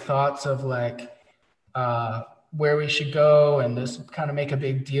of like thoughts of like where we should go, and just kind of make a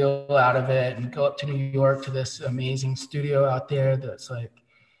big deal out of it, and go up to New York to this amazing studio out there that's like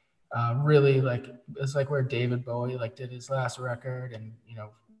really like, it's like where David Bowie like did his last record, and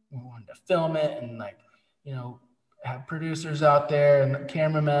we wanted to film it, and like have producers out there and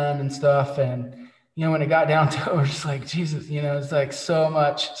cameramen and stuff. And when it got down to it, we're just like, Jesus, it's like so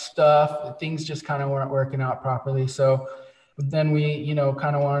much stuff, things just kind of weren't working out properly. So then we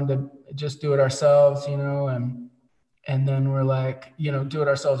kind of wanted to just do it ourselves, and then we're like, do it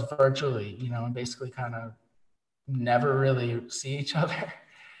ourselves virtually, and basically kind of never really see each other.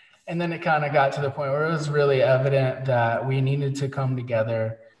 And then it kind of got to the point where it was really evident that we needed to come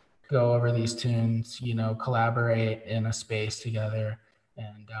together, go over these tunes, collaborate in a space together.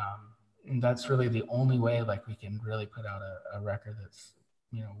 And that's really the only way like we can really put out a record that's,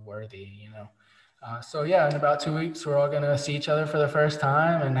 worthy, So yeah, in about 2 weeks, we're all going to see each other for the first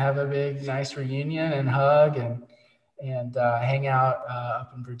time and have a big, nice reunion and hug and hang out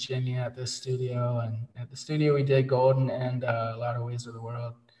up in Virginia at this studio. And at the studio, we did Golden and A Lot of Ways of the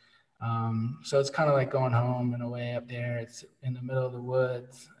World. So it's kind of like going home in a way up there. It's in the middle of the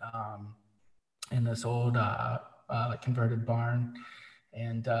woods, in this old converted barn,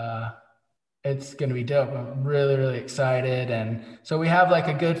 and it's going to be dope. I'm really, really excited. And so we have like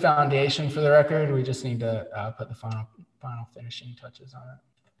a good foundation for the record. We just need to put the final finishing touches on it.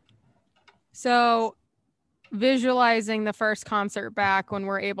 So visualizing the first concert back, when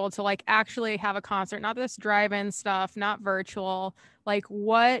we're able to like actually have a concert, not this drive-in stuff, not virtual, like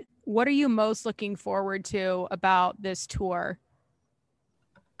what are you most looking forward to about this tour?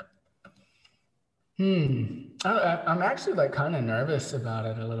 I'm actually like kind of nervous about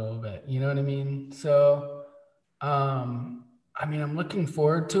it a little bit. You know what I mean? So, I'm looking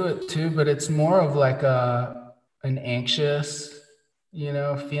forward to it too, but it's more of like an anxious,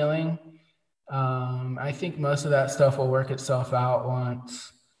 feeling. I think most of that stuff will work itself out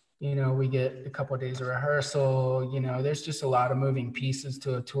once, we get a couple of days of rehearsal. There's just a lot of moving pieces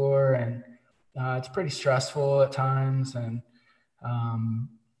to a tour, and it's pretty stressful at times. And,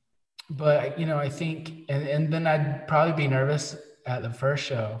 but, I think, and then I'd probably be nervous at the first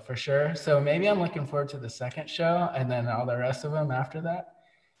show for sure. So maybe I'm looking forward to the second show and then all the rest of them after that.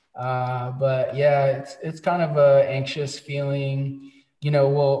 But yeah, it's kind of a anxious feeling,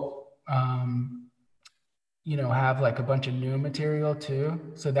 have like a bunch of new material too.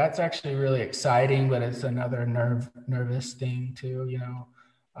 So that's actually really exciting, but it's another nervous thing too,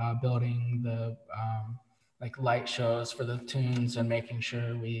 building the like light shows for the tunes and making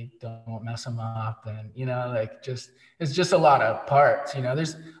sure we don't mess them up. And, it's just a lot of parts,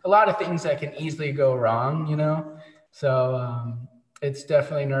 there's a lot of things that can easily go wrong, So it's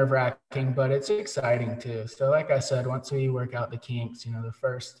definitely nerve wracking, but it's exciting too. So like I said, once we work out the kinks, the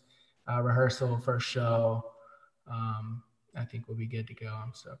first rehearsal, first show, I think we'll be good to go.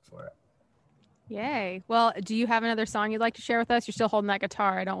 I'm stoked for it. Yay. Well, do you have another song you'd like to share with us? You're still holding that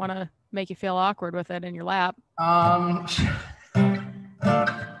guitar. I don't want to make you feel awkward with it in your lap.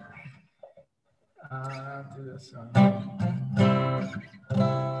 Do this one.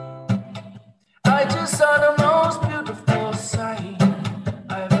 I just saw the most beautiful sight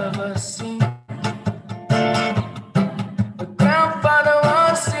I've ever seen. The grandfather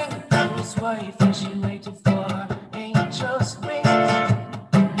was singing to his wife as she waited for her angel's wings.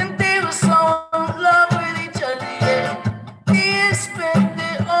 And they were so in love with each other, yeah. They spent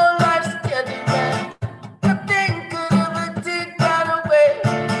their whole lives together, man. Nothing could ever take that away.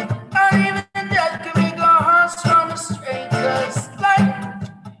 Not even death can make our hearts run astray. 'Cause life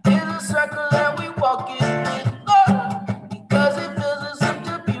is a circle and we walk it with love. Because it fills us with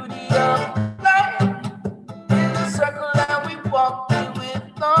the beauty of life. Is a circle and we walk it with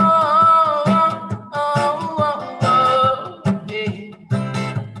love. Yeah.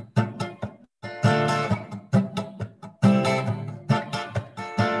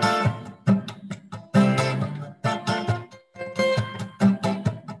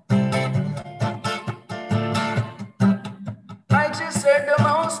 I just heard the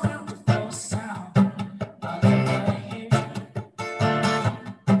most beautiful sound I'll ever hear.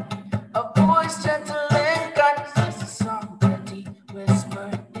 A voice gentle and kind as a song that he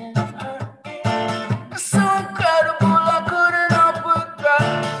whispered in her ear. It's so incredible I couldn't help but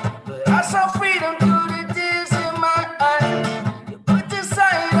cry. But I saw freedom through the tears in my eyes. You put the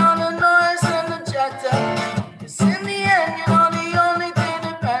sign on the noise and the chatter. 'Cause in the end, the only thing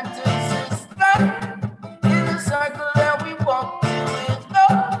that matters is life. In a circle that we walk with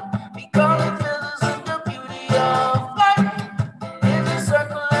love, because it fills us with the beauty of life. In a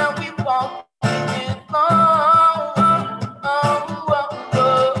circle that we walk with love,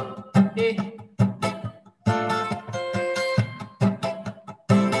 yeah.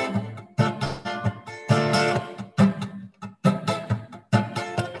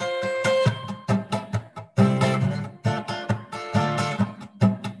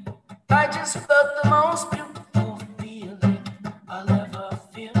 I just felt the most beautiful feeling I'll ever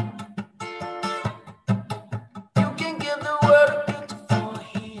feel. You can give the world a beautiful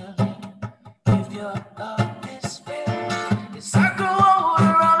healing if your love is real. It's like a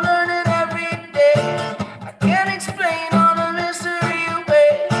older, I'm learning every day. I can't explain all the mystery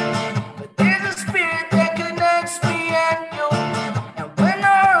away, but there's a spirit that connects me and you. And when I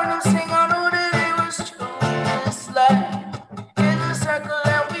heard them sing, I knew that it was true. This life is a circle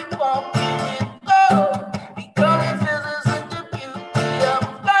and we walk with love, because it fills us with the beauty of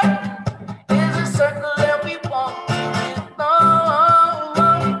life. Is a circle and we walk with love,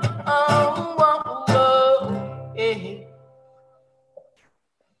 yeah.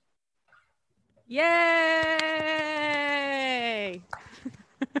 Yay.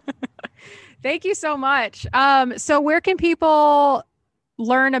 Thank you so much. So where can people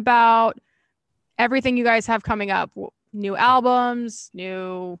learn about everything you guys have coming up? New albums,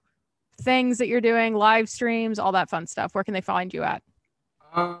 new things that you're doing, live streams, all that fun stuff. Where can they find you at?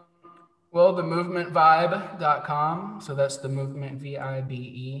 Well, themovementvibe.com. So that's the movement,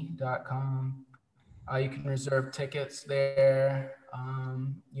 VIBE.com. You can reserve tickets there.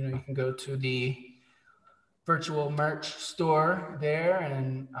 You can go to the virtual merch store there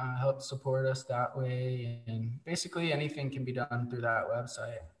and help support us that way. And basically anything can be done through that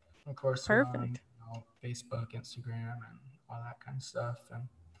website. Of course, we're on, Perfect. Facebook, Instagram, and all that kind of stuff. And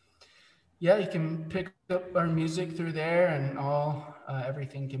yeah, you can pick up our music through there, and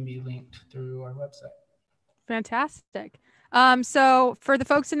everything can be linked through our website. Fantastic. So for the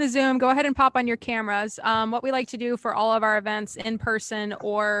folks in the Zoom, go ahead and pop on your cameras. What we like to do for all of our events, in person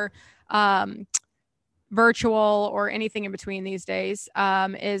or virtual or anything in between these days,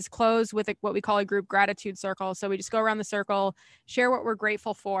 is close with what we call a group gratitude circle. So we just go around the circle, share what we're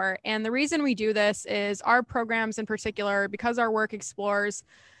grateful for. And the reason we do this is our programs in particular, because our work explores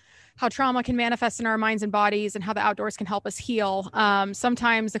how trauma can manifest in our minds and bodies and how the outdoors can help us heal.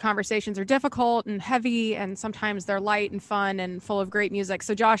 Sometimes the conversations are difficult and heavy, and sometimes they're light and fun and full of great music.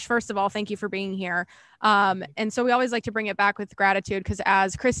 So Josh, first of all, thank you for being here. And so we always like to bring it back with gratitude, because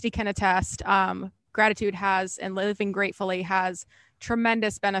as Christy can attest, gratitude has, and living gratefully has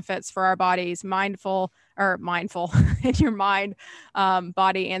tremendous benefits for our bodies, mindful in your mind,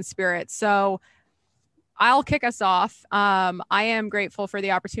 body, and spirit. So I'll kick us off. I am grateful for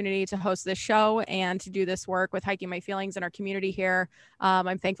the opportunity to host this show and to do this work with Hiking My Feelings in our community here.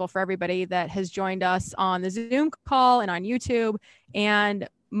 I'm thankful for everybody that has joined us on the Zoom call and on YouTube. And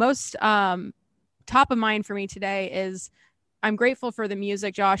most top of mind for me today is I'm grateful for the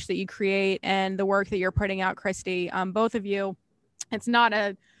music, Josh, that you create and the work that you're putting out, Christy. Both of you, it's not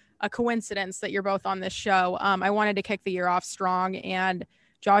a coincidence that you're both on this show. I wanted to kick the year off strong, and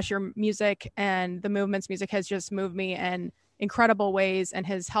Josh, your music and the movement's music has just moved me in incredible ways and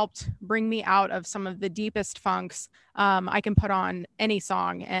has helped bring me out of some of the deepest funks. I can put on any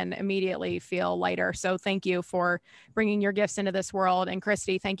song and immediately feel lighter. So thank you for bringing your gifts into this world. And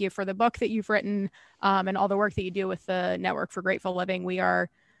Christy, thank you for the book that you've written and all the work that you do with the Network for Grateful Living. We are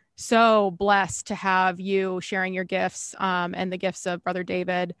so blessed to have you sharing your gifts and the gifts of Brother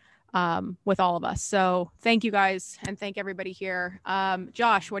David with all of us. So thank you guys, and thank everybody here.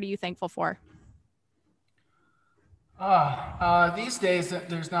 Josh, what are you thankful for? These days,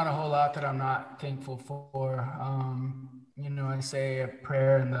 there's not a whole lot that I'm not thankful for. I say a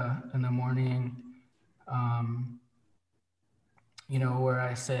prayer in the morning, where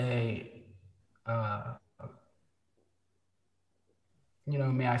I say,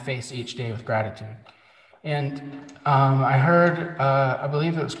 may I face each day with gratitude. And I heard, I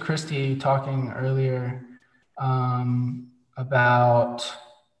believe it was Christy talking earlier about,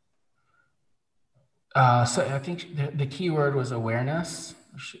 so I think the key word was awareness.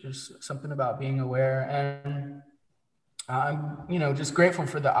 There's something about being aware. And I'm, just grateful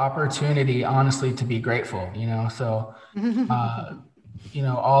for the opportunity, honestly, to be grateful, So,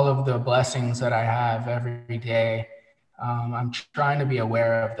 all of the blessings that I have every day, I'm trying to be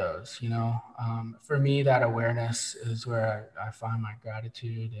aware of those, for me, that awareness is where I find my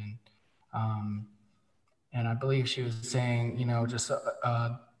gratitude. And I believe she was saying, just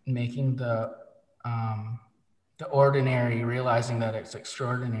making the ordinary, realizing that it's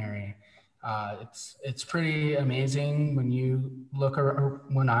extraordinary. It's pretty amazing when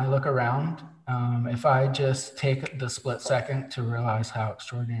I look around. If I just take the split second to realize how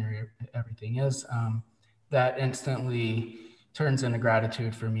extraordinary everything is, that instantly turns into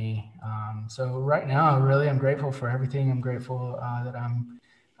gratitude for me. So right now, really, I'm grateful for everything. I'm grateful that I'm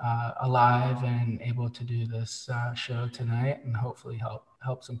alive and able to do this show tonight, and hopefully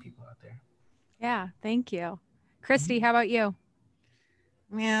help some people out there. Yeah, thank you. Christy, how about you?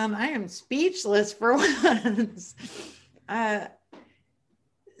 Man, I am speechless for once.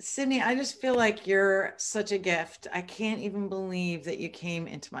 Sydney, I just feel like you're such a gift. I can't even believe that you came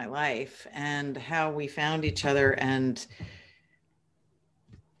into my life and how we found each other. And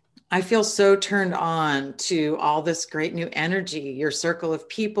I feel so turned on to all this great new energy, your circle of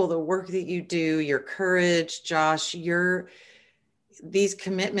people, the work that you do, your courage, Josh, these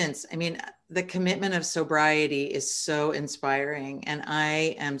commitments. I mean, the commitment of sobriety is so inspiring. And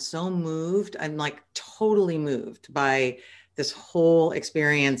I am so moved. I'm like totally moved by this whole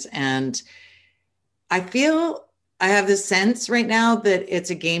experience. And I feel I have this sense right now that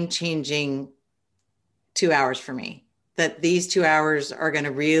it's a game-changing 2 hours for me, that these 2 hours are going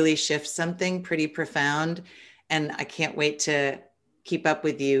to really shift something pretty profound. And I can't wait to keep up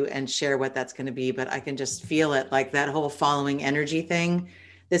with you and share what that's going to be, but I can just feel it, like that whole following energy thing.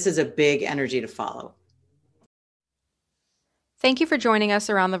 This is a big energy to follow. Thank you for joining us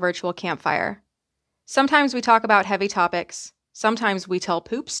around the virtual campfire. Sometimes we talk about heavy topics, sometimes we tell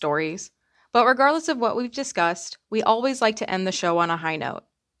poop stories, but regardless of what we've discussed, we always like to end the show on a high note.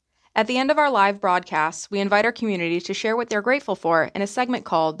 At the end of our live broadcasts, we invite our community to share what they're grateful for in a segment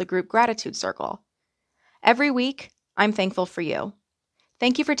called the Group Gratitude Circle. Every week, I'm thankful for you.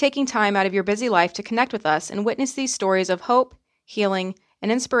 Thank you for taking time out of your busy life to connect with us and witness these stories of hope, healing,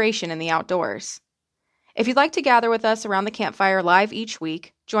 and inspiration in the outdoors. If you'd like to gather with us around the campfire live each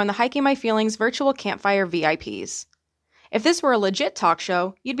week, join the Hiking My Feelings virtual campfire VIPs. If this were a legit talk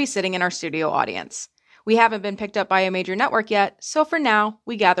show, you'd be sitting in our studio audience. We haven't been picked up by a major network yet, so for now,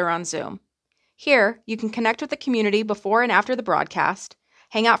 we gather on Zoom. Here, you can connect with the community before and after the broadcast,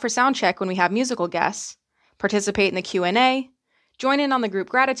 hang out for sound check when we have musical guests, participate in the Q&A, join in on the Group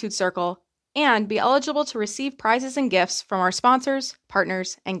Gratitude Circle, and be eligible to receive prizes and gifts from our sponsors,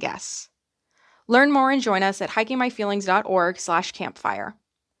 partners, and guests. Learn more and join us at hikingmyfeelings.org/campfire.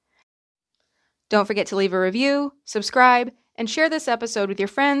 Don't forget to leave a review, subscribe, and share this episode with your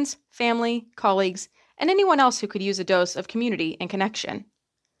friends, family, colleagues, and anyone else who could use a dose of community and connection.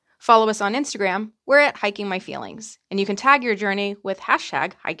 Follow us on Instagram, we're at Hiking My Feelings, and you can tag your journey with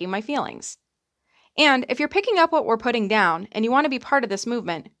 #HikingMyFeelings. And if you're picking up what we're putting down and you want to be part of this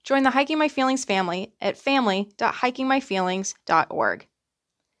movement, join the Hiking My Feelings family at family.hikingmyfeelings.org.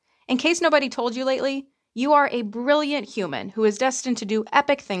 In case nobody told you lately, you are a brilliant human who is destined to do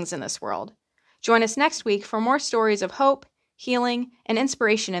epic things in this world. Join us next week for more stories of hope, healing, and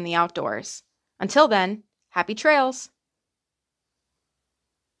inspiration in the outdoors. Until then, happy trails!